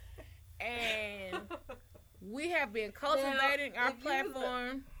 And we have been cultivating our if you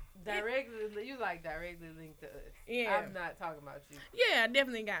platform. Directly, you directly linked to us. Yeah. I'm not talking about you. Yeah, I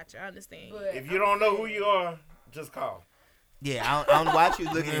definitely got you. I understand. But If you don't know who you are, just call. Yeah, I don't know why you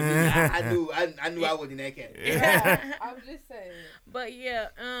was looking at me. I knew I wasn't that cat. Yeah, I'm just saying. But yeah,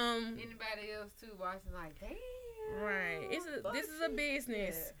 Anybody else too watching like, damn. right. This is a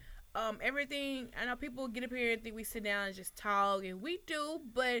business. Everything, I know people get up here and think we sit down and just talk, and we do,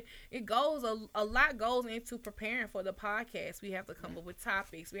 but it goes a lot goes into preparing for the podcast. We have to come up with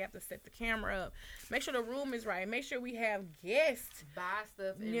topics. We have to set the camera up, make sure the room is right, make sure we have guests. Buy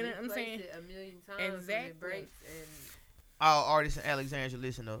stuff and You know what I'm replace saying? it a million times when Exactly. it breaks and All artists in Alexandria,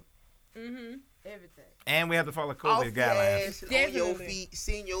 listen up. everything. And we have to follow Off COVID your guidelines. ass and on your Definitely. feet,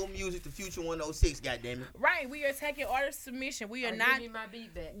 send your music to Future 106. Goddamn it. Right, we are taking artist submission. We are Or not. give me my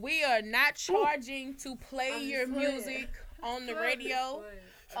beat back. We are not charging to play I'm your just playing. music on the radio.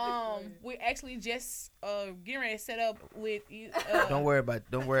 We're actually just getting ready to set up with. Don't worry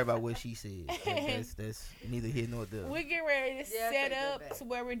about what she said. That's neither here nor there. We're getting ready to Yeah, I set take that up back. to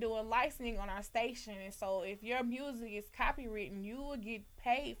where we're doing licensing on our station, and so if your music is copywritten, you will get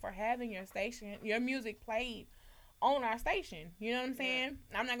paid for having your music played on our station. You know what I'm saying?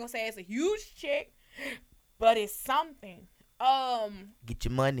 I'm not gonna say it's a huge check, but it's something. Get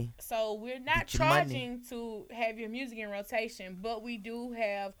your money. So we're not Get your money. charging to have your music in rotation, but we do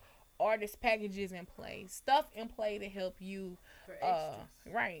have artist packages in play, stuff in play to help you, For extras.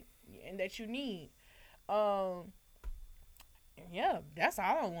 right, and that you need. Yeah, that's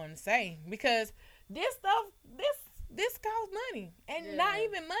all I want to say, because this stuff, this costs money, and Yeah. not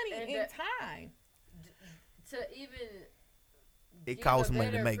even money And in that- time. To even It give costs a money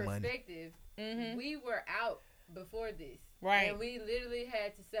to better make money. perspective, Mhm. we were out before this. Right. And we literally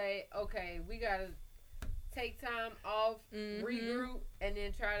had to say, okay, we got to take time off, Mhm. regroup, and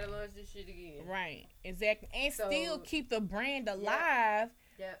then try to launch this shit again. Right, exactly, and So- still keep the brand alive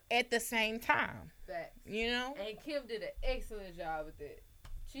Yep. at the same time. Facts. You know. And Kim did an excellent job with it.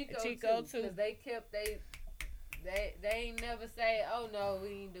 Chico Chico, too. because they kept they ain't never say, oh no, we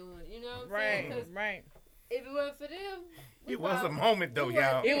ain't doing. You know what I'm Right, saying? 'Cause right. if it wasn't for them, It was a moment though,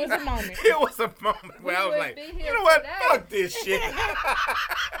 y'all. It was a moment. It was a moment where I was like, you know what? Fuck this shit.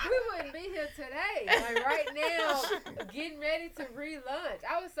 We wouldn't be here today. Like right now, getting ready to relaunch.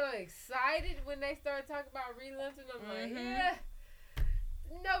 I was so excited when they started talking about relaunching. I'm like, yeah.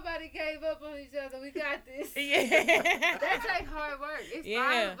 Nobody gave up on each other. We got this. Yeah. That take hard work. It's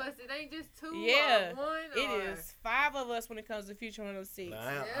 5 of us. It ain't just 2 Yeah. or 1. It is 5 of us when it comes to Future 106. Nah,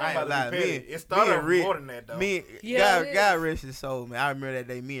 Yeah. I ain't about to be petty. It me started and Rich- more than that though. God rest his soul, man. I remember that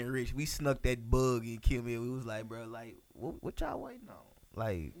day, me and Rich, we snuck that bug and killed me. We was like, bro, like, what y'all waiting on?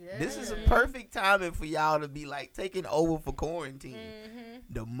 Like, this is a perfect timing for y'all to be like taking over for quarantine.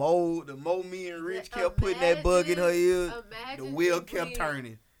 The more me and Rich kept putting that bug in her ears, the wheel kept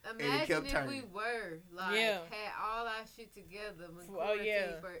turning. Imagine kept if turning. we were like had all our shit together when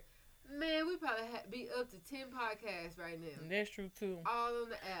quarantine first. Man, we probably be up to 10 podcasts right now. That's true too. All on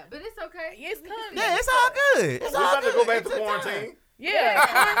the app, but it's okay. It's coming. Yeah, it's all good. It's we all about good. to go back to It's a time. quarantine.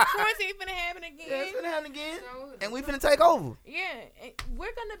 Yeah, quarantine finna happen again. Yeah, it's gonna happen again, So, and we finna take over. Yeah, and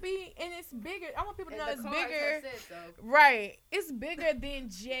we're gonna be, and it's bigger. I want people to know and it's the cards bigger. have said so. Right, it's bigger than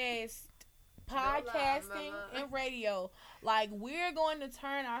just podcasting no lie. and radio. Like, we're going to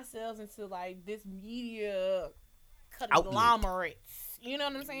turn ourselves into like this media conglomerates. You know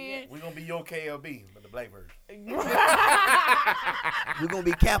what I'm saying? We're gonna be your KLB, but the black version. We're gonna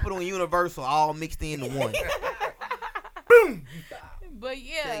be Capital and Universal all mixed into one. But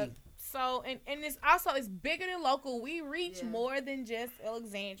yeah, so and it's also it's bigger than local. We reach more than just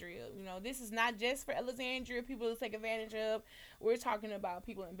Alexandria. You know, this is not just for Alexandria people to take advantage of. We're talking about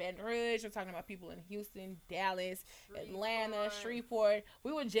people in Baton Rouge. We're talking about people in Houston, Dallas, Atlanta, Shreveport.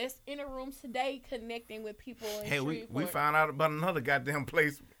 We were just in a room today connecting with people in Shreveport. we found out about another goddamn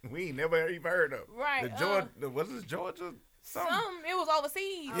place we ain't never even heard of. Right. The Georgia, was this Georgia? It was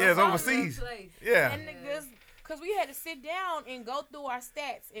overseas. Yeah, it's overseas. Yeah. And niggas, because we had to sit down and go through our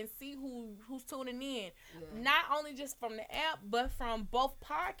stats and see who's tuning in. Yeah. Not only just from the app, but from both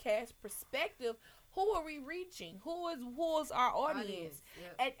podcast perspective. Who are we reaching? Who is our audience?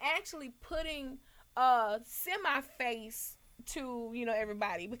 Yep. And actually putting a semi-face to, you know,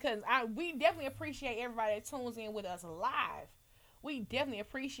 everybody. Because we definitely appreciate everybody that tunes in with us live. We definitely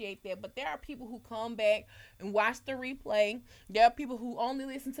appreciate that. But there are people who come back and watch the replay. There are people who only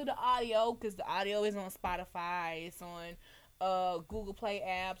listen to the audio because the audio is on Spotify. It's on Google Play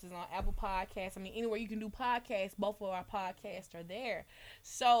apps. It's on Apple Podcasts. I mean, anywhere you can do podcasts, both of our podcasts are there.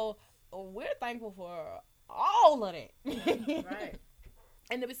 So we're thankful for all of that. Right.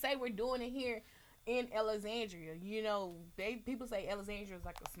 And to say we're doing it here in Alexandria, you know, people say Alexandria is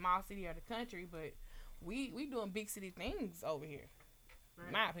like a small city or the country, but we doing big city things over here,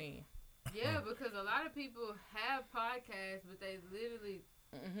 in my opinion. Yeah, because a lot of people have podcasts, but they literally,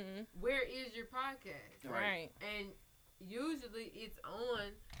 where is your podcast? Right. And usually it's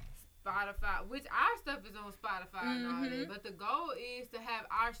on Spotify, which our stuff is on Spotify and all that, but the goal is to have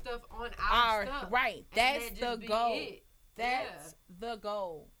our stuff on our stuff. Right. That's the goal. That's the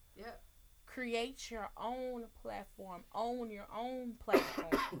goal. Yep. Create your own platform. Own your own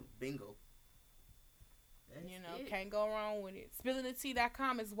platform. Bingo. You know, can't go wrong with it.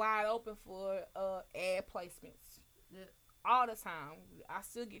 SpillingTheTea.com is wide open for ad placements. Yeah. All the time. I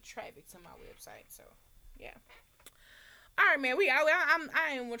still get traffic to my website, so yeah. All right, man.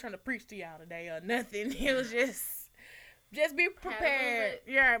 I ain't trying to preach to y'all today or nothing. It was just be prepared.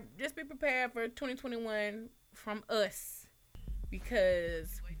 Yeah, just be prepared for 2021 from us,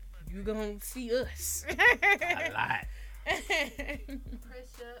 because you're gonna see us a lot.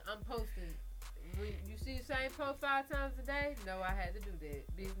 Pressure. I'm posting. When you see the same post 5 times a day, no, I had to do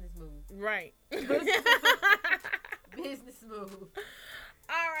that. Business move. Right. Business move.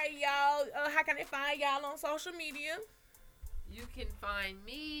 All right, y'all. How can they find y'all on social media? You can find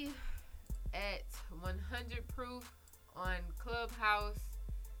me at 100 Proof on Clubhouse,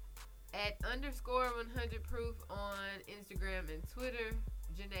 at _100 Proof on Instagram and Twitter,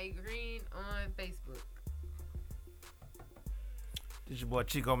 Janae Green on Facebook. This your boy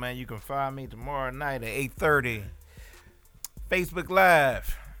Chico, man. You can find me tomorrow night at 8:30. Facebook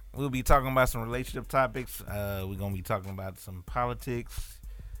Live. We'll be talking about some relationship topics. We're going to be talking about some politics,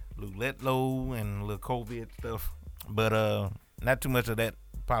 roulette low, and a little COVID stuff. But not too much of that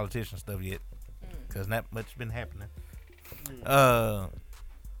politician stuff yet, because not much been happening. But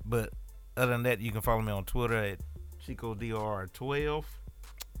other than that, you can follow me on Twitter at ChicoDR12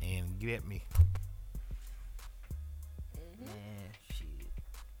 and get at me.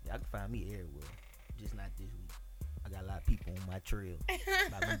 Y'all can find me everywhere, just not this week. I got a lot of people on my trail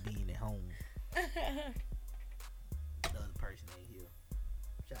about me being at home. The other person ain't here.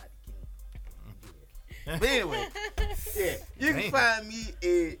 Shout out to Kim. But anyway, yeah, you can find me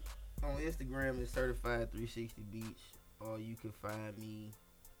on Instagram at Certified 360 Beach, or you can find me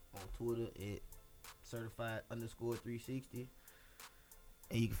on Twitter at Certified_360.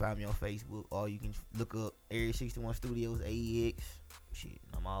 And you can find me on Facebook, or you can look up Area 61 Studios AEX. Shit,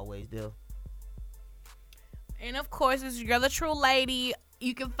 I'm always there. And of course, it's your girl, the True Lady.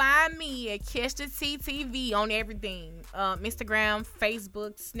 You can find me at Catch the TTV on everything. Instagram,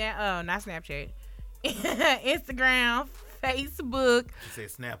 Facebook, not Snapchat. Instagram, Facebook. You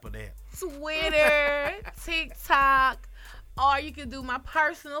said snap of that. Twitter, TikTok. Or you can do my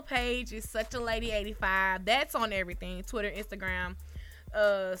personal page. It's Such a Lady 85. That's on everything. Twitter, Instagram,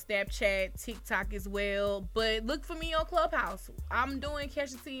 Snapchat, TikTok as well. But look for me on Clubhouse. I'm doing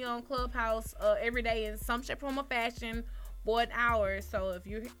Catch the Tea on Clubhouse every day in some shape, form, or fashion for an hour. So if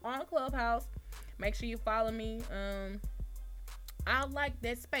you're on Clubhouse, make sure you follow me. I like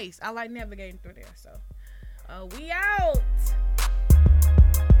that space. I like navigating through there. So we out.